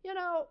 You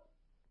know,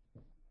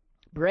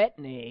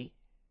 Brittany,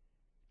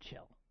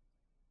 chill.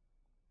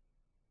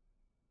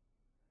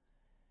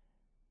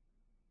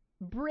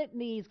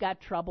 Brittany's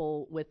got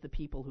trouble with the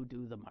people who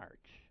do the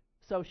march.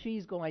 So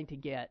she's going to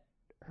get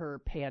her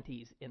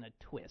panties in a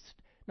twist,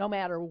 no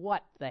matter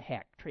what the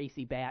heck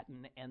Tracy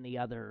Batten and the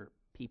other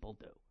people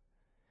do.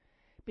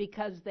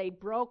 Because they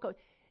broke.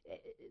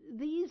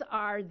 These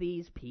are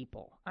these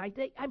people.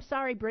 I'm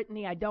sorry,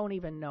 Brittany, I don't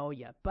even know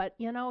you, but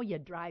you know, you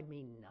drive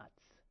me nuts.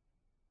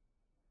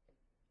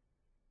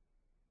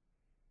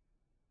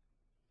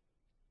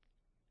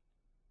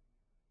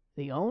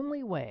 The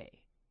only way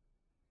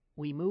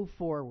we move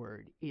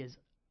forward is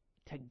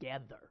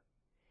together.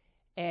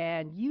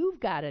 And you've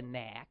got a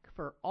knack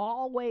for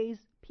always,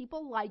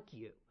 people like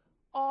you,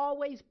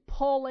 always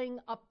pulling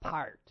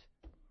apart.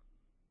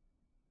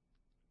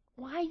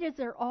 Why does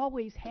there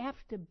always have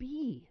to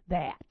be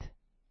that?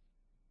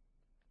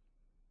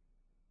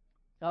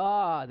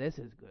 Oh, this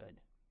is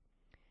good.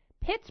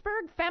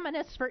 Pittsburgh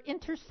Feminists for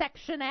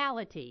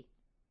Intersectionality.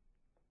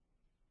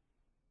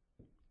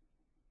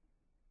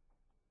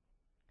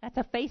 That's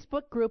a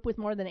Facebook group with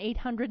more than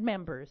 800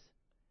 members.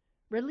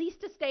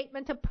 Released a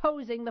statement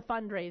opposing the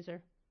fundraiser.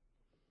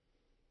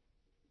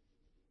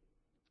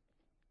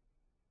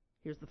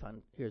 Here's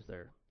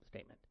their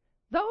statement.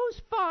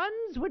 Those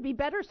funds would be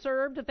better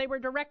served if they were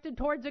directed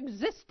towards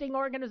existing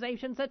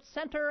organizations that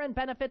center and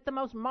benefit the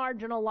most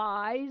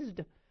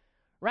marginalized,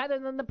 rather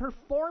than the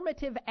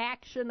performative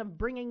action of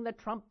bringing the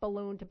Trump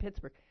balloon to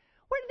Pittsburgh.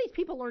 Where do these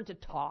people learn to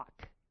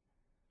talk?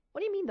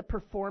 What do you mean the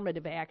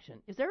performative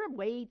action? Is there a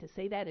way to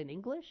say that in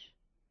English?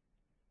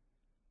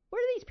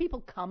 Where do these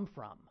people come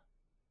from?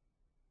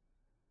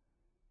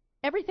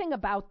 Everything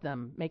about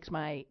them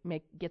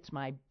gets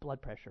my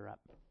blood pressure up.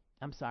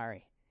 I'm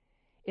sorry.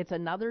 It's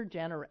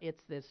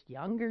it's this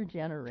younger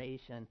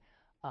generation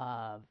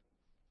of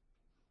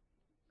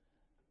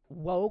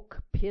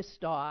woke,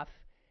 pissed off,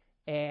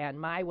 and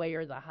my way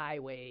or the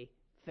highway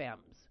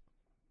femmes.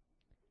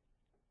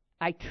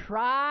 I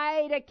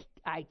try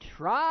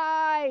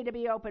to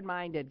be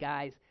open-minded,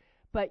 guys,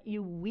 but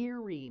you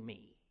weary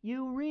me.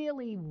 You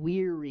really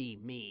weary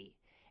me.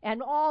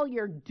 And all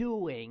you're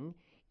doing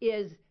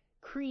is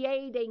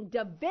creating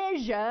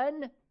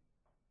division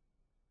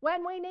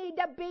when we need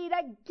to be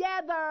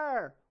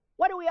together.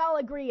 What do we all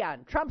agree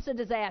on? Trump's a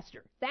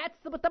disaster.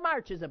 That's what the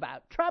march is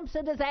about. Trump's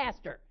a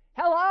disaster.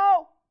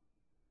 Hello?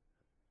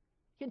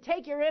 You can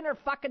take your inner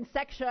fucking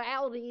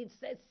sexuality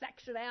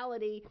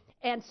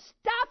and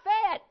stuff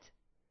it.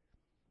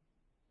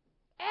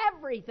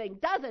 Everything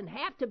doesn't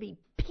have to be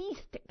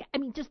pieced together. I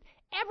mean, just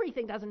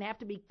everything doesn't have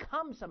to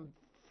become some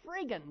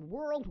friggin'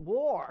 world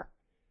war.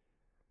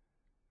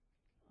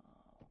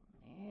 Oh,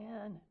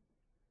 man.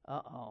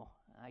 Uh-oh.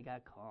 I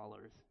got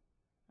callers.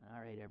 All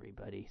right,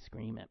 everybody,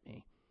 scream at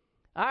me.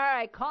 All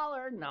right,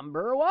 caller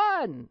number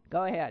 1.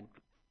 Go ahead.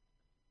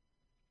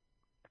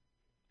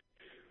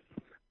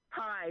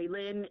 Hi,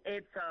 Lynn.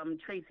 It's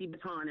Tracy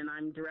Baton, and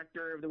I'm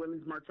director of the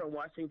Women's March on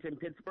Washington,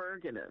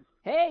 Pittsburgh. And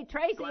hey,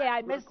 Tracy,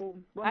 I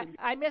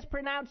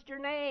mispronounced your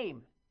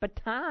name.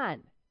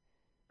 Baton.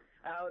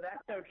 Oh,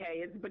 that's okay.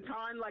 It's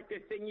baton like the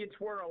thing you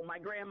twirl. My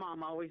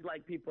grandmom always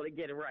liked people to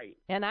get it right.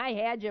 And I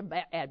had you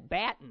at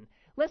batten.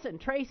 Listen,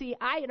 Tracy,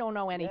 I don't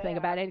know anything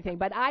about anything,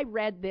 but I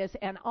read this,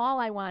 and all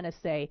I want to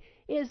say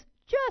is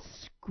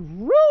just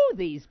screw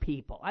these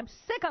people. I'm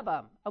sick of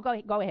them. Oh,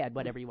 go ahead,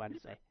 whatever you want to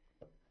say.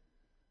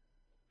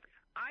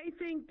 I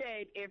think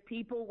that if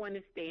people want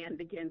to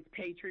stand against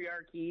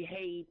patriarchy,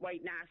 hate,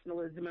 white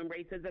nationalism, and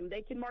racism,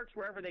 they can march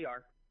wherever they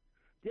are.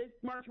 Just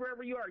march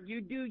wherever you are. You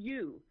do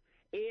you.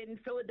 In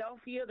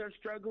Philadelphia, they're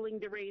struggling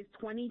to raise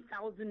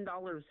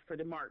 $20,000 for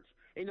the march.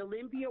 In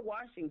Olympia,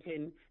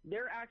 Washington,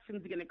 their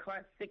action's going to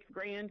cost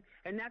 $6,000,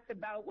 and that's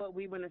about what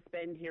we want to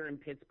spend here in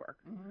Pittsburgh.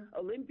 Mm-hmm.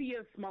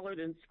 Olympia is smaller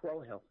than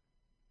Squirrel Hill.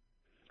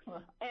 Huh.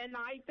 And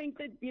I think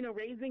that,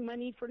 raising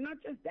money for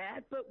not just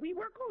that, but we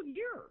work all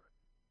year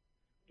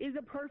is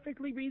a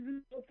perfectly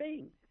reasonable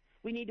thing.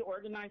 We need to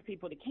organize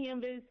people to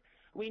canvass.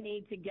 We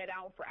need to get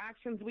out for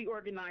actions. We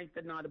organized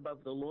the Not Above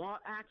the Law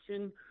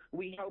action.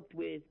 We helped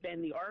with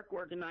Ben the Ark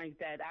organize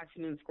that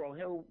action in Squirrel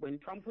Hill when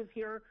Trump was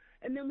here.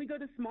 And then we go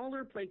to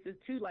smaller places,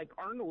 too, like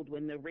Arnold,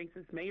 when the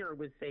racist mayor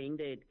was saying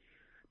that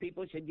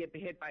people should get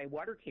hit by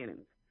water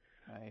cannons.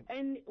 Right.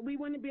 And we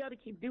want to be able to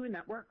keep doing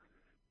that work.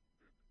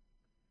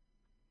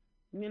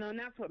 And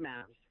that's what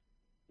matters.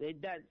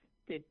 That's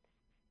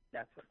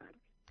what matters.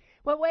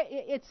 Well, wait,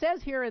 it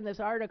says here in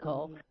this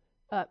article,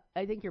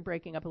 I think you're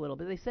breaking up a little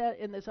bit. They said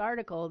in this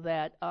article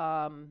that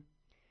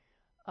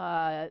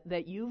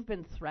that you've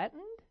been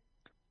threatened.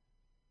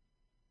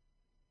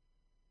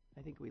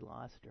 I think we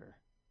lost her.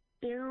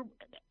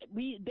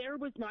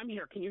 I'm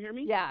here. Can you hear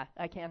me? Yeah,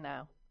 I can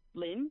now.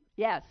 Lynn?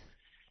 Yes.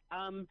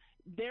 We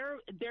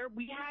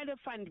had a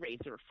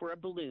fundraiser for a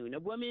balloon. A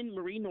woman,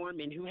 Marie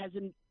Norman, who has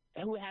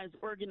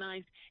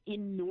organized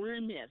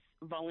enormous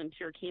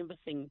volunteer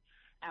canvassing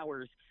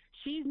hours.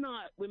 She's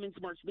not Women's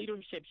March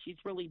leadership. She's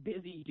really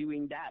busy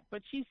doing that.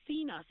 But she's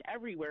seen us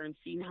everywhere and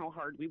seen how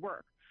hard we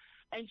work.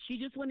 And she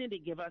just wanted to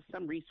give us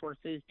some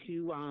resources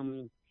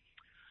to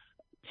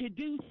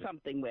do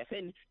something with.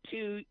 And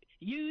to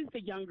use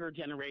the younger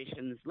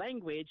generation's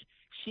language,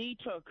 she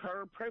took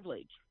her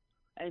privilege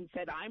and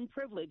said, I'm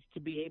privileged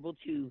to be able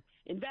to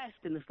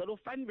invest in this little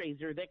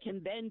fundraiser that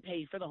can then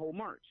pay for the whole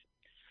march.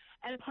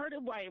 And part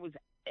of why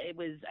it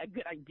was a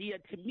good idea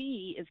to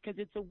me is because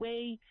it's a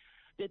way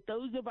that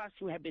those of us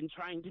who have been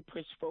trying to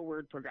push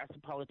forward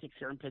progressive politics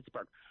here in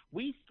Pittsburgh,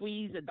 we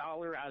squeeze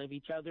 $1 out of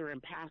each other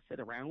and pass it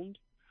around.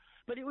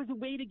 But it was a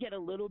way to get a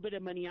little bit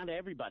of money out of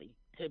everybody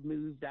to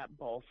move that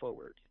ball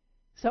forward.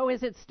 So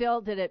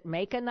did it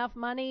make enough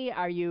money?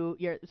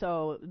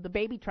 So the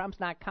baby Trump's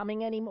not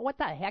coming anymore? What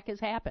the heck has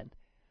happened?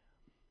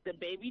 The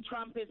baby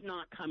Trump is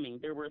not coming.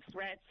 There were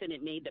threats, and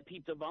it made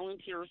the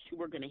volunteers who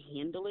were going to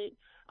handle it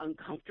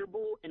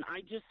uncomfortable. And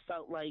I just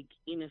felt like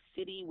in a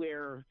city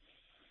where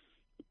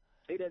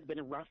it has been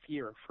a rough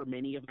year for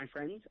many of my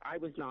friends, I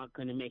was not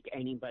going to make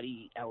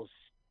anybody else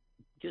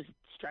just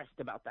stressed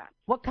about that.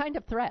 What kind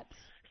of threats?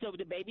 So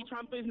the baby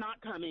Trump is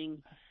not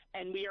coming,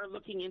 and we are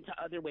looking into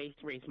other ways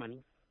to raise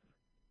money.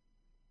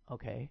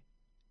 Okay.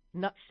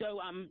 No. So,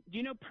 do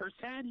you know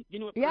PERSAD? Do you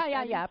know what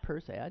Yeah, PERSAD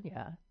is? PERSAD,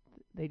 yeah.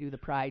 They do the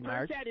Pride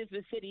March. PERSAD is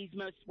the city's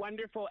most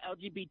wonderful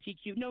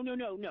LGBTQ.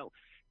 No.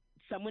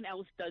 Someone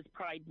else does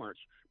Pride March.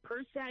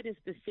 PERSAD is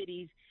the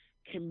city's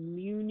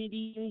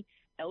community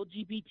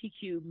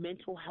LGBTQ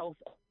mental health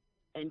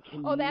and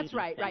community. Oh, that's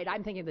right. center.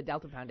 I'm thinking of the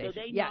Delta Foundation. So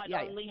they yeah,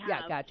 not only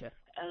have, gotcha.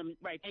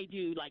 They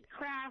do like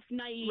craft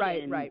night.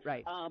 Right.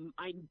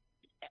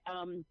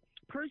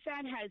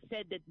 PERSAD has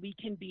said that we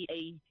can be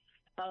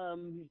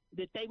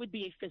that they would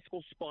be a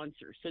fiscal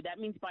sponsor. So that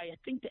means by, I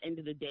think, the end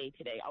of the day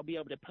today, I'll be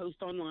able to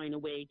post online a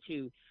way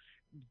to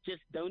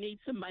just donate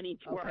some money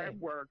to our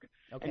work.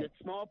 Okay. And a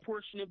small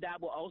portion of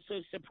that will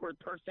also support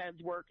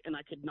PERSAD's work, and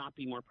I could not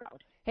be more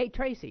proud. Hey,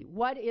 Tracy,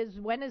 when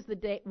is the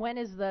day? When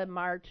is the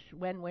march?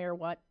 When, where,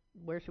 what?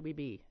 Where should we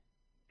be?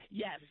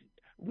 Yes,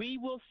 we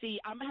will see.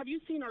 Have you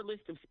seen our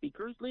list of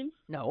speakers, Lynn?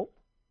 No.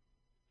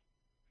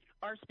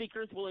 Our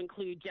speakers will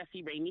include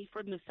Jesse Ramey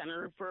from the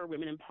Center for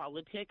Women in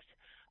Politics,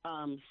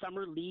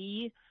 Summer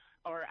Lee,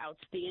 our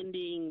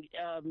outstanding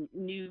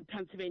new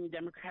Pennsylvania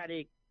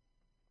Democratic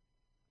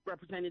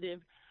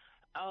representative,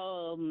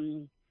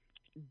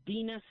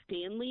 Dina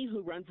Stanley,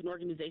 who runs an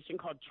organization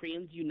called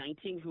Trans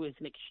Uniting, who is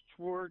an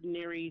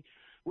extraordinary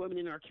woman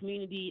in our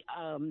community,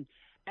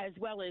 as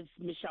well as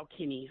Michelle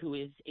Kinney, who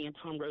is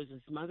Anton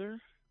Rose's mother.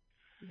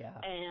 Yeah.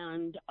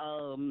 And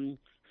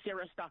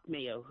Sarah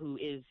Stock-Mayo, who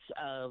is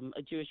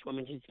a Jewish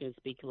woman who's going to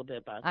speak a little bit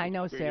about I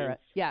know Sarah.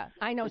 Yeah,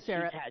 I know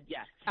Sarah.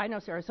 Yes. I know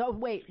Sarah. So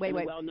wait. A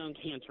well-known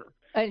cancer.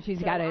 And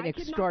she's got an I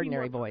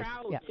extraordinary could not be voice.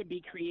 more proud to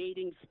be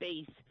creating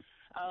space.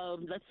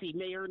 Let's see,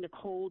 Mayor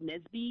Nicole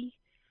Nesby.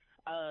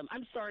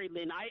 I'm sorry,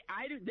 Lynn.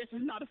 This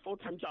is not a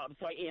full-time job,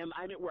 so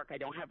I'm at work. I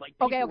don't have like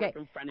paperwork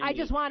in front of me. I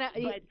just want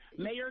to. But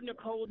Mayor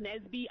Nicole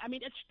Nesby. I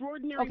mean,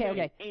 extraordinary.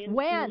 Okay. And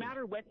when? No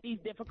matter what these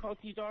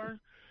difficulties are,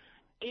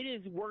 it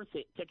is worth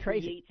it to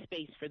create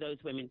space for those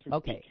women to speak.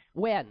 Okay.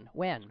 When?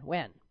 When?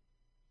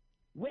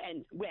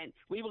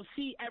 We will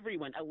see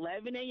everyone,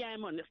 11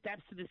 a.m. on the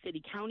steps of the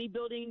City County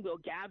building. We'll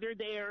gather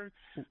there.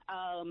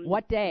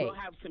 What day? We'll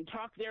have some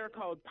talk there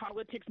called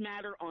Politics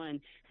Matter on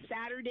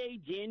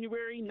Saturday,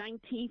 January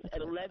 19th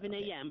at 11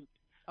 a.m.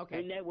 Okay.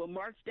 And then we'll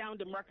march down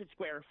to Market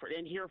Square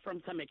and hear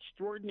from some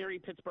extraordinary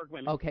Pittsburgh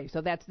women. Okay,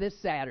 so that's this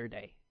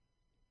Saturday.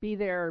 Be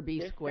there or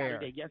be this square.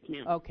 Saturday, yes,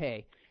 ma'am.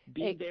 Okay.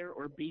 Be there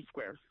or be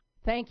square.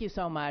 Thank you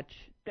so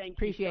much.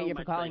 Appreciate you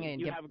for calling in.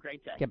 You have a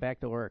great day. Get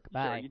back to work.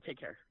 Bye. Sure, you take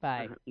care.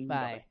 Bye.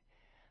 Bye.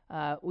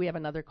 We have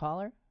another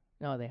caller?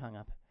 No, they hung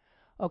up.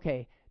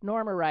 Okay.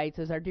 Norma writes,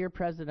 as our dear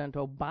President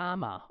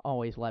Obama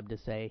always loved to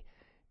say,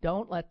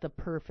 don't let the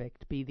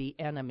perfect be the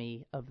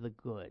enemy of the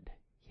good.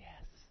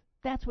 Yes.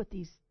 That's what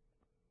these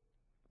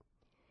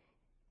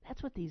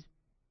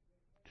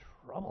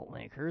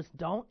troublemakers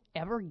don't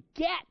ever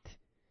get.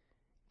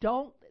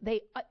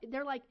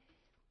 They're like,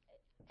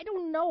 I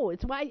don't know.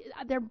 It's why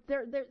there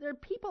are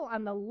people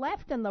on the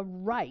left and the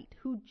right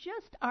who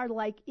just are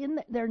like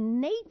their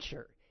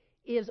nature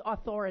is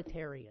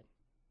authoritarian.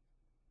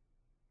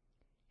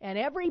 And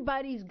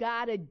everybody's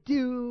got to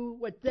do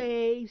what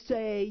they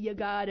say you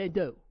got to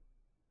do.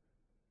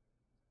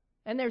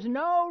 And there's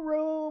no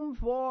room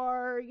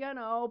for,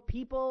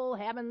 people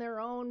having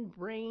their own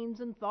brains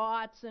and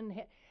thoughts.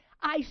 And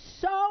I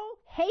so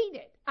hate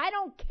it. I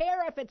don't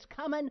care if it's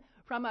coming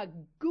from a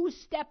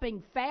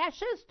goose-stepping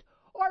fascist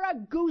or a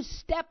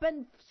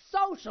goose-stepping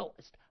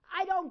socialist.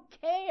 I don't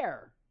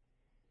care.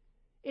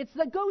 It's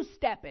the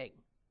goose-stepping.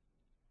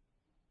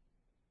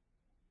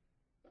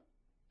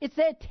 It's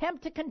the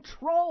attempt to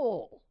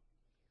control.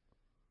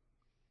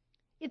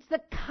 It's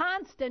the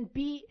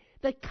constancy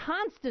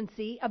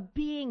of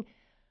being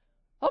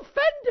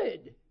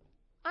offended.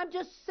 I'm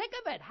just sick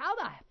of it. How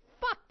the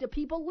fuck do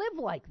people live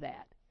like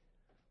that?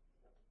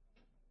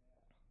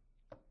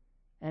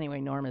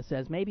 Anyway, Norma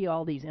says, maybe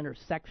all these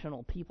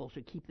intersectional people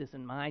should keep this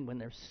in mind when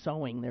they're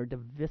sowing their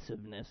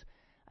divisiveness.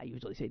 I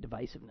usually say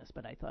divisiveness,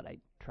 but I thought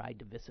I'd try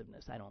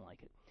divisiveness. I don't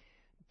like it.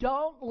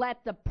 Don't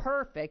let the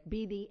perfect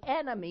be the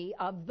enemy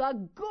of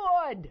the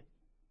good.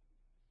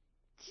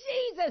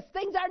 Jesus,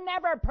 things are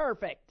never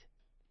perfect.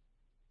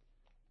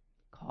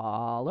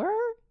 Caller?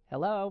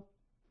 Hello?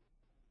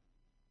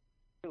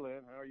 Hey,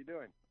 Lynn, how are you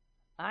doing?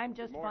 I'm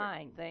just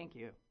fine, thank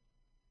you.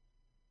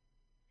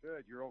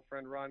 Good. Your old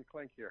friend Ron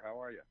Klink here.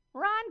 How are you?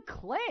 Ron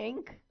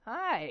Klink?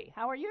 Hi,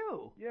 how are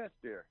you? Yes,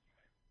 dear.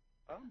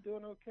 I'm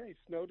doing okay.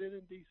 Snowed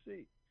in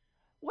D.C.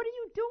 What are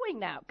you doing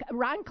now?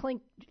 Ron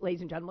Klink,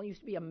 ladies and gentlemen, used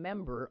to be a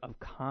member of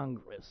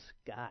Congress.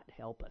 God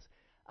help us.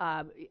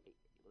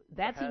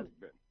 That's has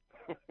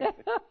been.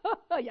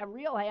 Yeah,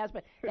 real has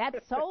been.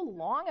 That's so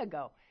long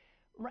ago.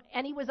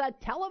 And he was a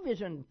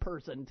television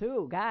person,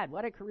 too. God,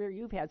 what a career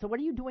you've had. So what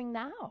are you doing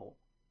now?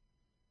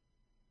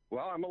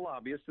 Well, I'm a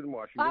lobbyist in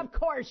Washington. Of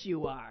course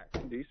you are.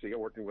 In D.C. I'm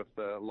working with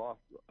law.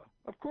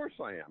 Of course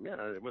I am. Yeah,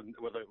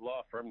 with a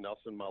law firm,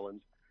 Nelson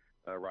Mullins,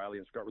 Riley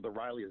and Scott. The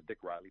Riley is Dick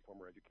Riley,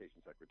 former education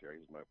secretary.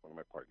 He's one of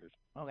my partners.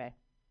 Okay.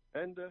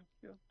 and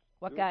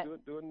What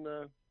doing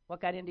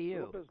what got into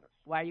you? business.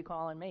 Why are you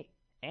calling me?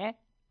 Eh?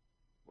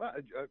 Well,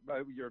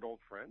 you're an old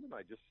friend, and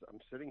I'm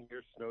sitting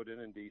here snowed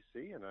in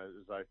D.C., and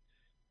as I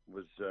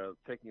was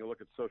taking a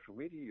look at social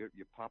media,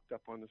 you popped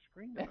up on the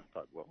screen, and I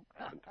thought, well,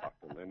 I haven't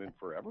talked to Lynn in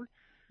forever.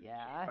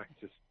 Yeah.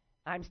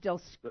 I'm still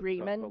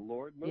screaming. The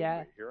Lord moved yeah.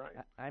 me. Here I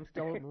am. I'm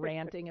still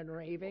ranting and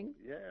raving.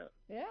 Yeah.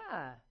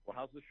 Yeah. Well,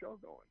 how's the show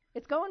going?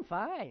 It's going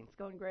fine. It's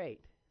going great.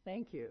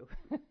 Thank you.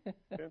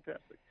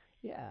 Fantastic.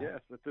 Yeah.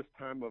 Yes, at this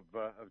time of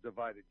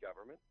divided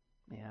government.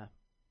 Yeah.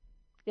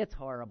 It's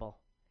horrible.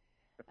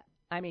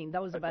 I mean,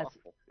 those of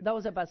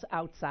Awful. us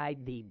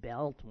outside the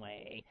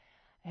Beltway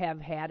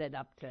have had it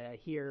up to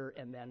here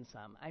and then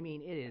some. I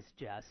mean, it is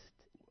just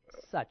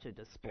such a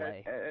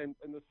display. And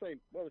the same.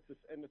 Well, it's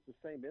the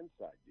same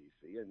inside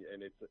DC,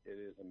 and it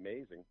is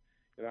amazing.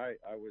 You know,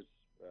 I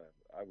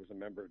was a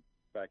member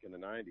back in the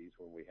 '90s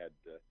when we had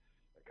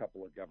a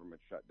couple of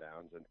government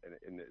shutdowns,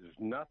 and there's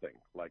nothing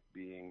like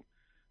being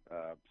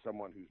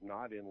someone who's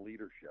not in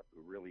leadership,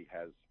 who really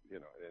has,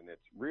 and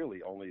it's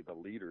really only the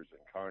leaders in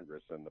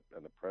Congress and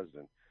the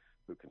president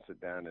who can sit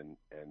down and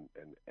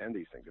end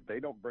these things. If they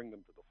don't bring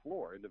them to the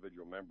floor,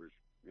 individual members,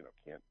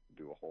 can't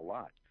do a whole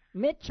lot.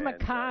 Mitch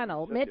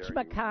McConnell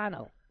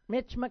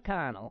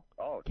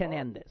can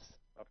end this.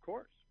 Of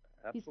course.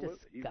 Absolutely.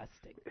 He's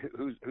disgusting.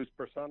 Who's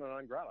persona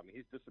non grata? I mean,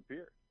 he's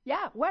disappeared.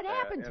 Yeah, what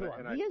happened to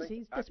him?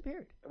 He's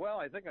disappeared. Well,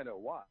 I think I know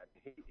why.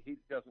 He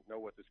doesn't know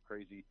what this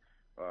crazy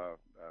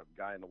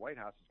guy in the White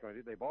House is going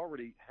to do. They've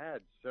already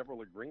had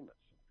several agreements,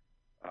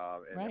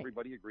 and right.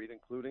 Everybody agreed,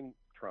 including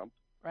Trump.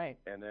 Right.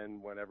 And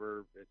then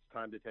whenever it's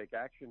time to take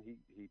action,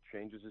 he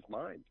changes his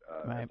mind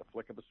right. at the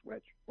flick of a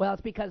switch. Well,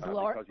 it's because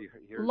because he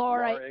hears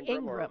Laura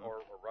Ingraham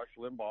or Rush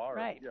Limbaugh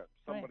or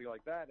somebody right.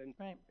 like that, and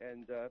right.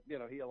 and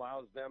he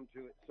allows them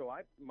to. So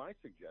my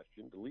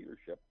suggestion to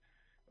leadership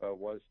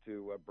was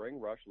to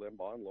bring Rush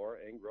Limbaugh and Laura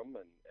Ingraham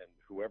and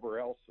whoever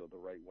else of the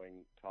right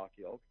wing talk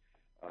ilk.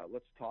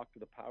 Let's talk to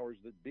the powers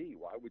that be.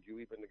 Why would you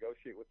even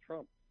negotiate with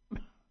Trump?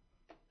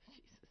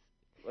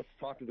 Let's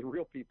talk to the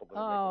real people.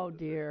 Oh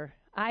dear,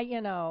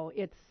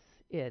 it's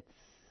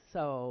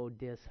so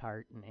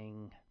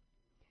disheartening,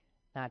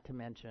 not to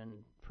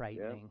mention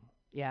frightening.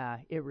 Yeah,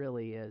 it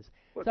really is.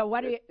 Well, so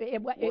what do you?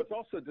 It's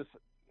also just.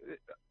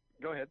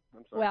 Go ahead.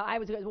 I'm sorry. Well, I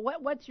was.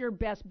 What's your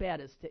best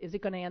bet? Is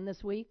it going to end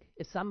this week?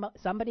 Is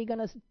somebody going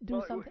to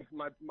do something?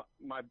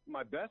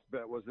 My best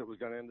bet was it was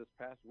going to end this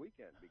past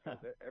weekend because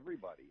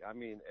everybody. I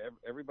mean,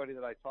 everybody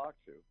that I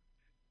talked to.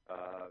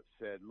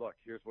 Said, look,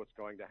 here's what's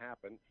going to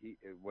happen.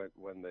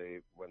 When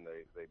they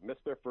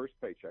missed their first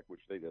paycheck,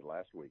 which they did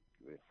last week,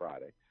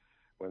 Friday,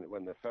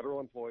 when the federal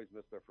employees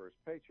missed their first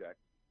paycheck,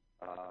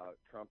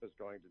 Trump is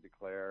going to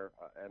declare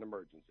an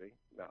emergency.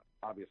 Now,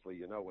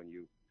 obviously, when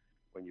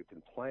you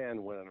can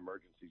plan when an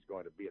emergency is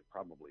going to be, it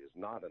probably is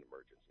not an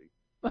emergency.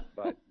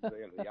 But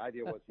the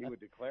idea was he would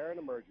declare an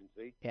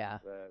emergency. Yeah.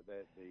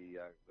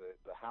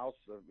 The House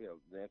of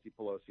Nancy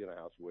Pelosi in the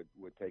House would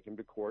take him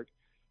to court.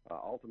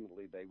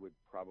 Ultimately, they would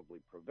probably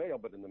prevail,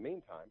 but in the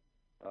meantime,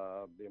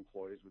 the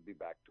employees would be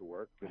back to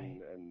work,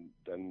 and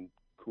then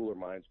cooler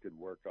minds could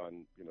work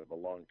on the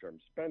long-term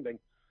spending,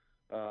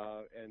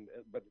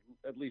 but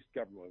at least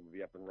government would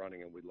be up and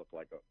running, and we'd look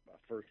like a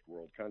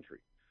first-world country.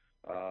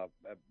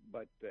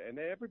 And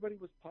everybody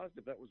was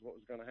positive that was what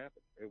was going to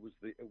happen. It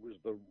was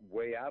the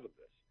way out of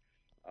this,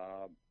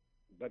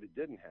 but it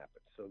didn't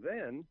happen. So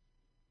then,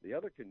 the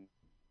other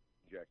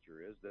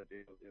conjecture is that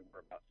we're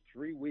about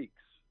 3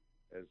 weeks,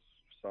 as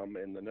some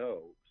in the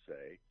know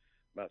say,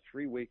 about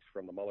 3 weeks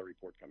from the Mueller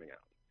report coming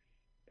out.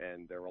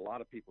 And there are a lot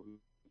of people who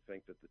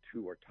think that the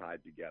two are tied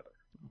together.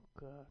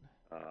 Oh,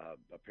 God.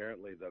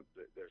 Apparently,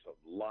 there's a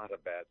lot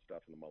of bad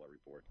stuff in the Mueller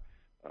report.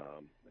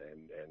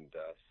 And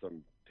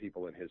some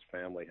people in his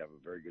family have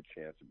a very good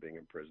chance of being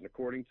in prison,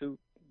 according to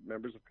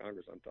members of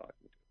Congress I'm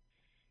talking to.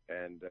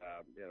 And,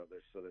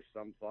 there's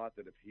some thought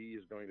that if he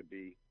is going to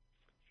be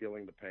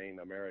feeling the pain,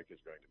 America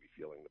is going to be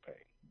feeling the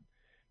pain.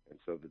 And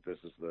so that this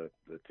is the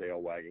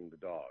tail wagging the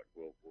dog.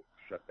 We'll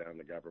shut down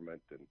the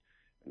government, and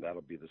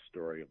that'll be the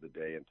story of the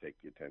day, and take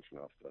the attention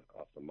off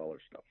the Mueller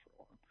stuff for a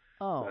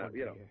while.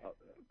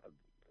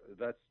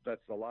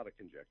 That's a lot of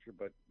conjecture,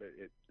 but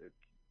it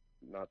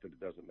not that it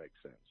doesn't make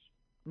sense.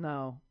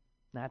 No,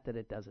 not that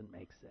it doesn't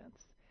make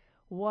sense.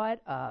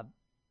 What a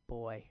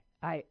boy!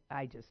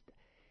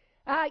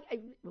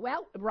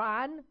 Well,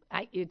 Ron,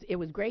 it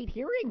was great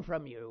hearing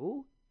from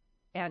you.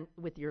 And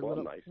with your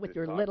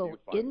little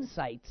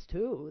insights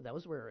too,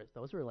 those were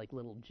like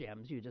little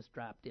gems you just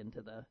dropped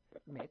into the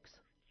mix.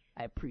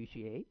 I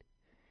appreciate.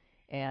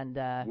 And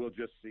we'll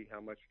just see if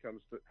it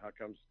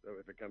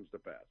comes to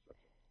pass.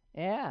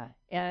 Yeah,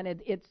 and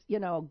it's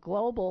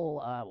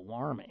global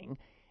warming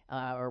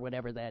or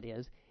whatever that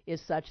is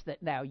such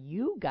that now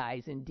you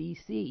guys in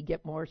D.C.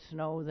 get more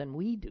snow than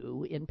we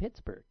do in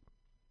Pittsburgh.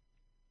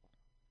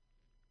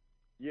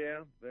 Yeah,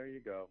 there you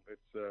go.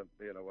 It's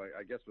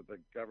I guess with the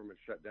government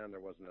shut down, there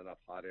wasn't enough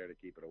hot air to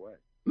keep it away.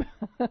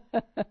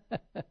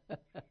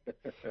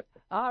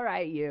 All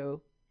right,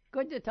 you.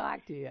 Good to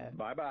talk to you.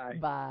 Bye-bye.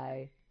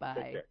 Bye. Bye.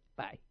 Take care.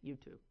 Bye. You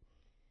too.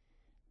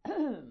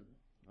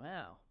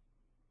 Wow.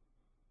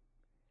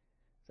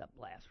 It's a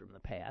blast from the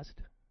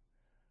past.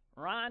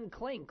 Ron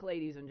Klink,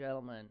 ladies and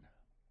gentlemen.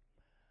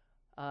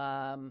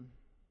 So,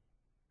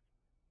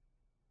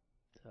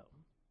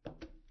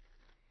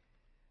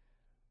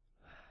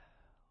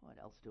 what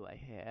else do I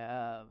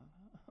have?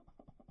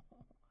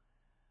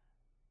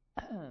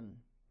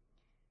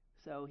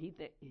 So his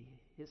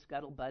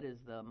scuttlebutt is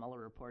the Mueller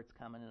report's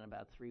coming in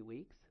about 3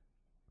 weeks.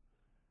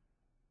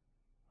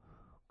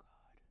 Oh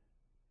God!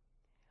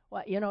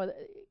 Well,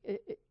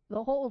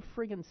 the whole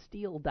friggin'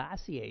 Steele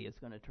dossier is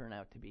going to turn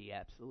out to be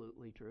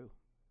absolutely true.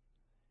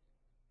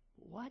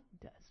 What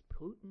does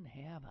Putin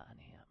have on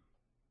him?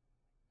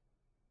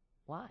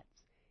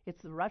 Lots.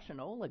 It's the Russian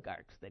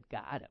oligarchs that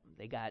got him.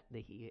 They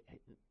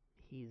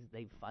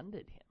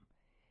funded him.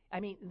 I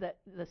mean,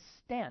 the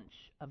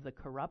stench of the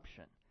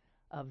corruption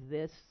of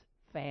this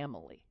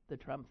family, the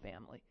Trump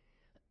family,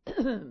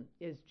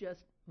 is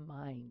just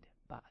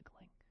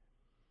mind-boggling.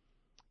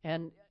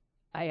 And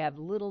I have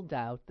little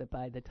doubt that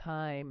by the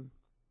time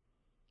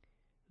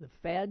the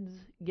feds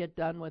get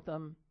done with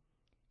them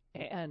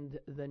and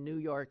the New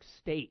York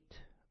State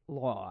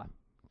law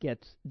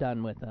gets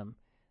done with them,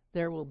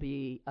 there will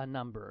be a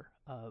number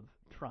of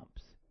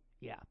Trumps,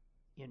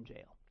 in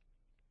jail.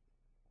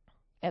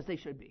 As they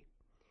should be.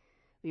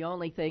 The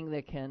only thing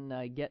that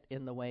can get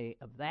in the way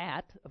of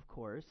that, of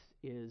course,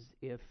 is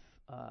if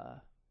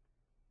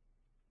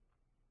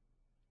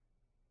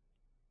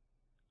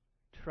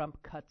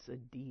Trump cuts a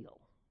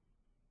deal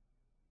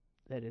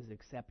that is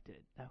accepted.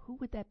 Now, who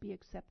would that be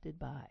accepted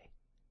by?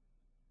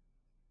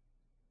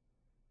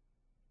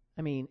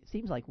 I mean, it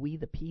seems like we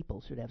the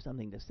people should have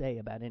something to say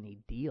about any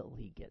deal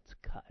he gets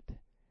cut.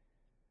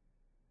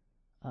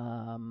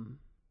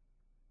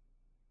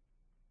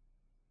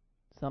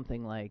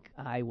 Something like,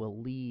 I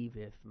will leave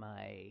if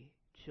my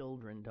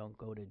children don't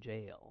go to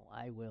jail.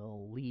 I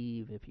will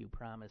leave if you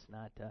promise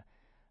not to.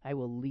 I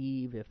will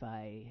leave if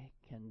I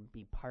can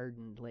be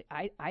pardoned.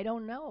 I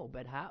don't know,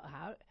 but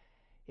how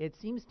it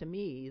seems to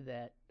me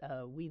that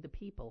we the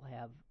people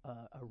have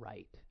a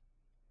right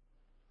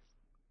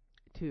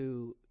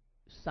to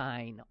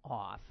sign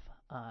off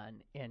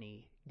on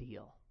any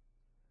deal.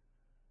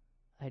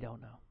 I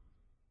don't know.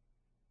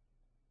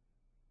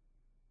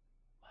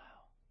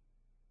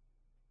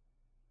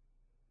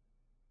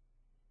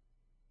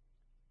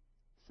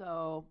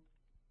 So,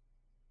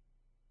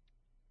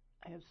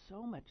 I have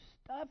so much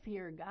stuff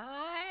here,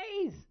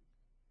 guys.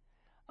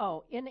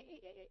 Oh, in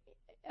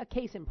a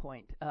case in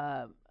point,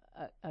 a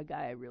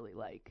guy I really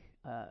like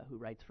who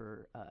writes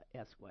for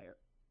Esquire,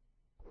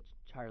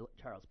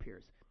 Charles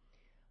Pierce,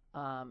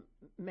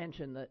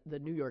 mentioned the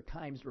New York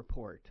Times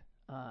report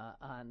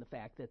on the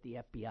fact that the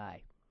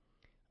FBI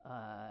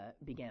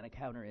began a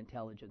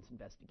counterintelligence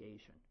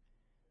investigation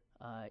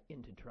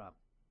into Trump.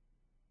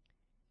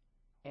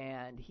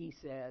 And he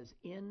says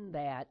in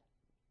that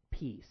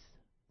piece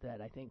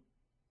that I think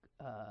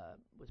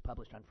was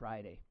published on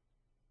Friday,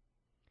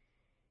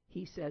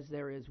 he says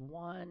there is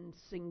one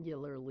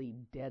singularly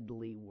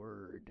deadly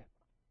word,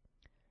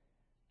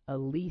 a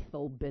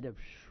lethal bit of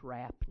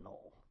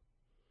shrapnel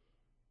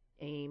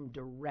aimed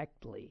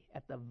directly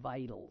at the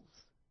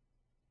vitals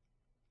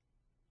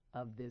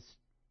of this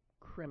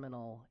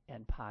criminal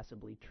and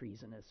possibly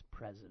treasonous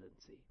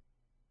presidency.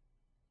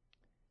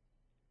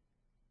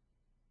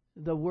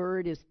 The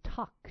word is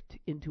tucked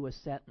into a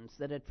sentence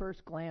that at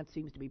first glance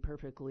seems to be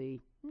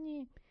perfectly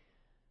meh.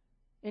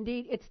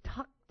 Indeed, it's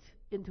tucked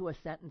into a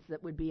sentence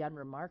that would be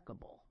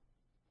unremarkable.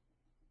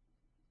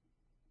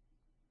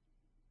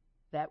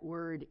 That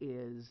word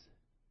is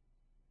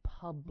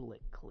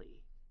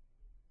publicly,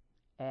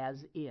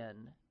 as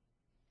in,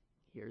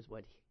 here's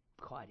what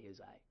caught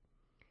his eye.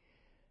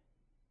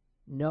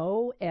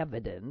 No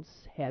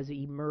evidence has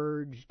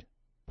emerged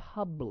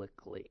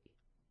publicly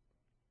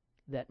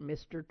that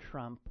Mr.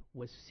 Trump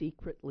was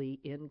secretly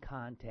in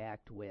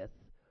contact with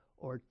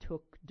or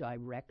took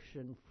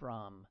direction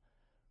from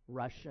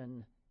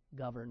Russian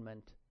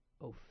government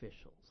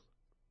officials.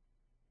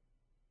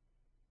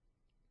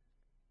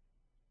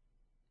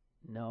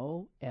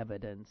 No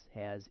evidence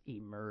has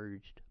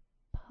emerged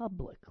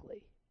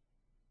publicly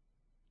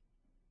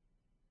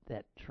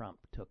that Trump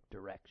took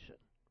direction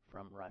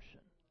from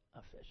Russian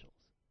officials.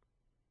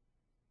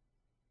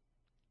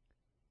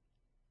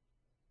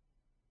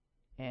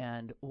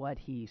 And what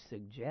he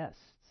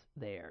suggests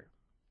there,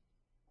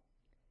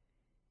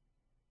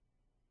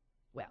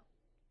 well,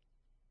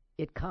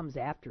 it comes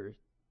after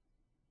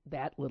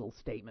that little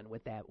statement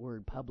with that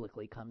word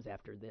publicly comes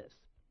after this.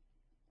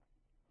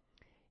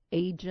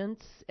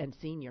 Agents and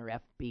senior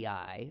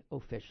FBI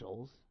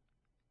officials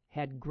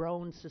had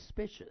grown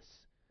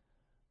suspicious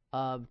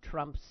of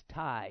Trump's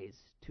ties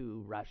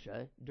to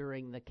Russia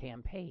during the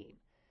campaign,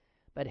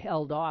 but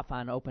held off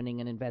on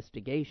opening an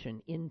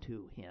investigation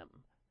into him,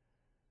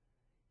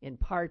 in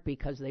part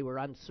because they were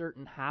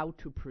uncertain how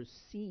to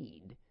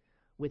proceed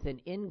with an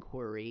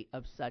inquiry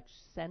of such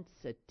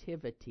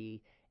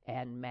sensitivity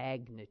and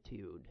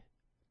magnitude.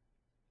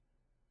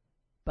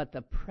 but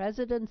the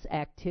president's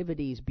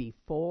activities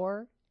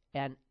before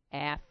and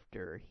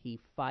after he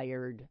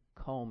fired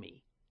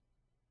Comey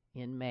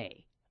in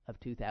May of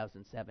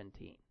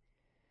 2017.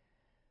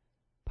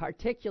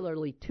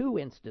 Particularly two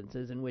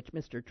instances in which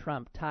Mr.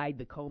 Trump tied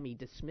the Comey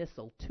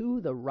dismissal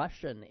to the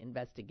Russian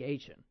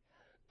investigation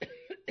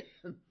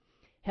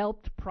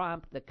helped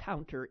prompt the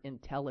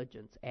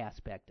counterintelligence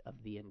aspect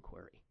of the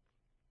inquiry.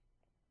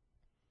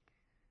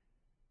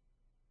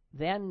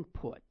 Then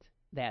put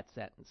that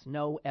sentence,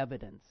 no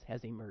evidence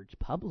has emerged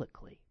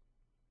publicly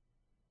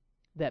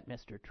that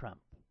Mr.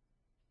 Trump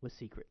was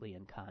secretly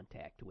in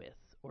contact with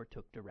or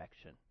took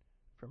direction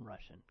from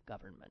Russian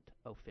government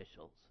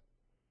officials.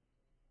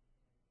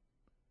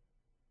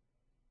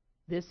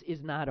 This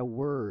is not a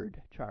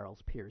word,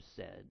 Charles Pierce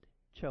said,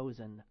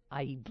 chosen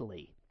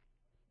idly.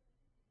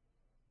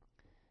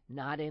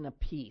 Not in a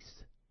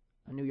piece,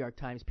 a New York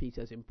Times piece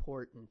as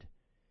important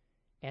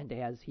and,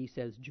 as he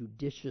says,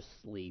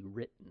 judiciously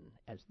written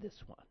as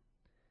this one.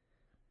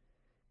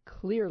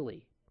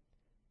 Clearly,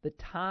 the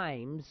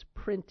Times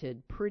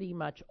printed pretty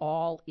much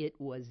all it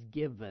was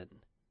given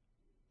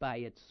by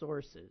its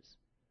sources,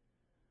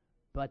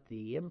 but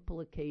the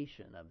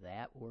implication of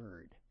that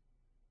word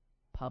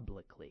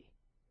publicly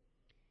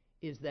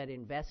is that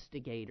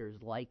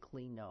investigators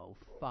likely know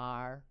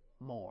far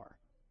more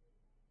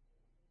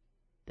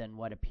than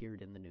what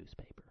appeared in the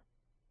newspaper.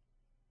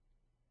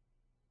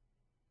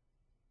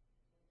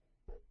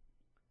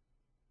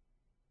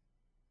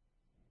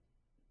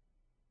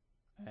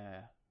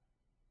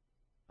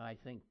 I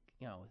think,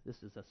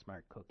 this is a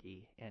smart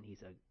cookie, and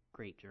he's a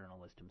great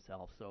journalist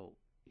himself, so,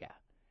 yeah.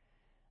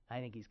 I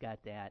think he's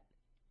got that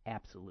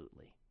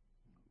absolutely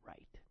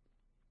right.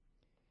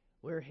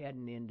 We're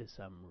heading into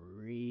some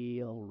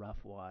real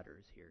rough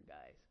waters here,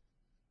 guys.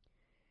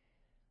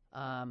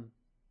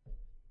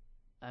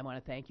 I want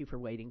to thank you for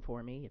waiting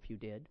for me, if you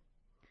did.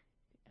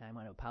 I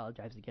want to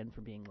apologize again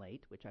for being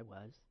late, which I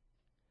was.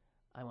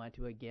 I want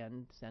to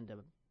again send a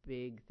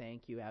big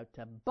thank you out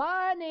to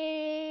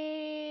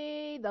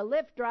Bunny, the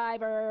Lyft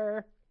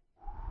driver.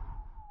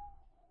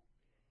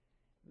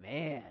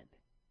 Man,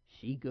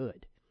 she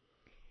good.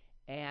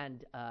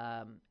 And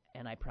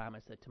I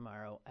promise that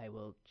tomorrow I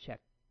will check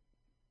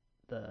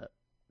the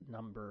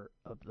number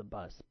of the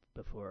bus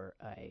before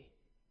I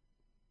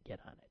get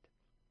on it.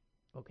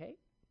 Okay?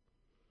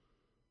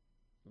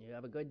 You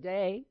have a good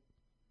day.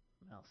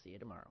 I'll see you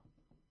tomorrow.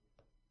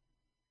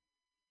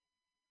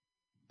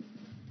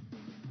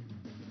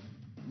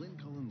 Lynn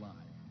Cullen Live,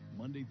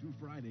 Monday through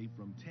Friday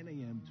from 10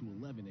 a.m. to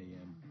 11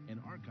 a.m. and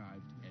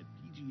archived at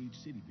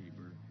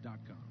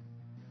pghcitypaper.com.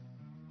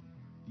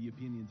 The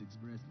opinions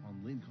expressed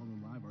on Lynn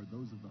Cullen Live are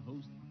those of the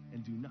host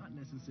and do not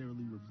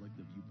necessarily reflect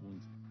the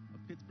viewpoints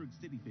of Pittsburgh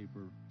City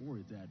Paper or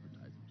its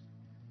advertisers.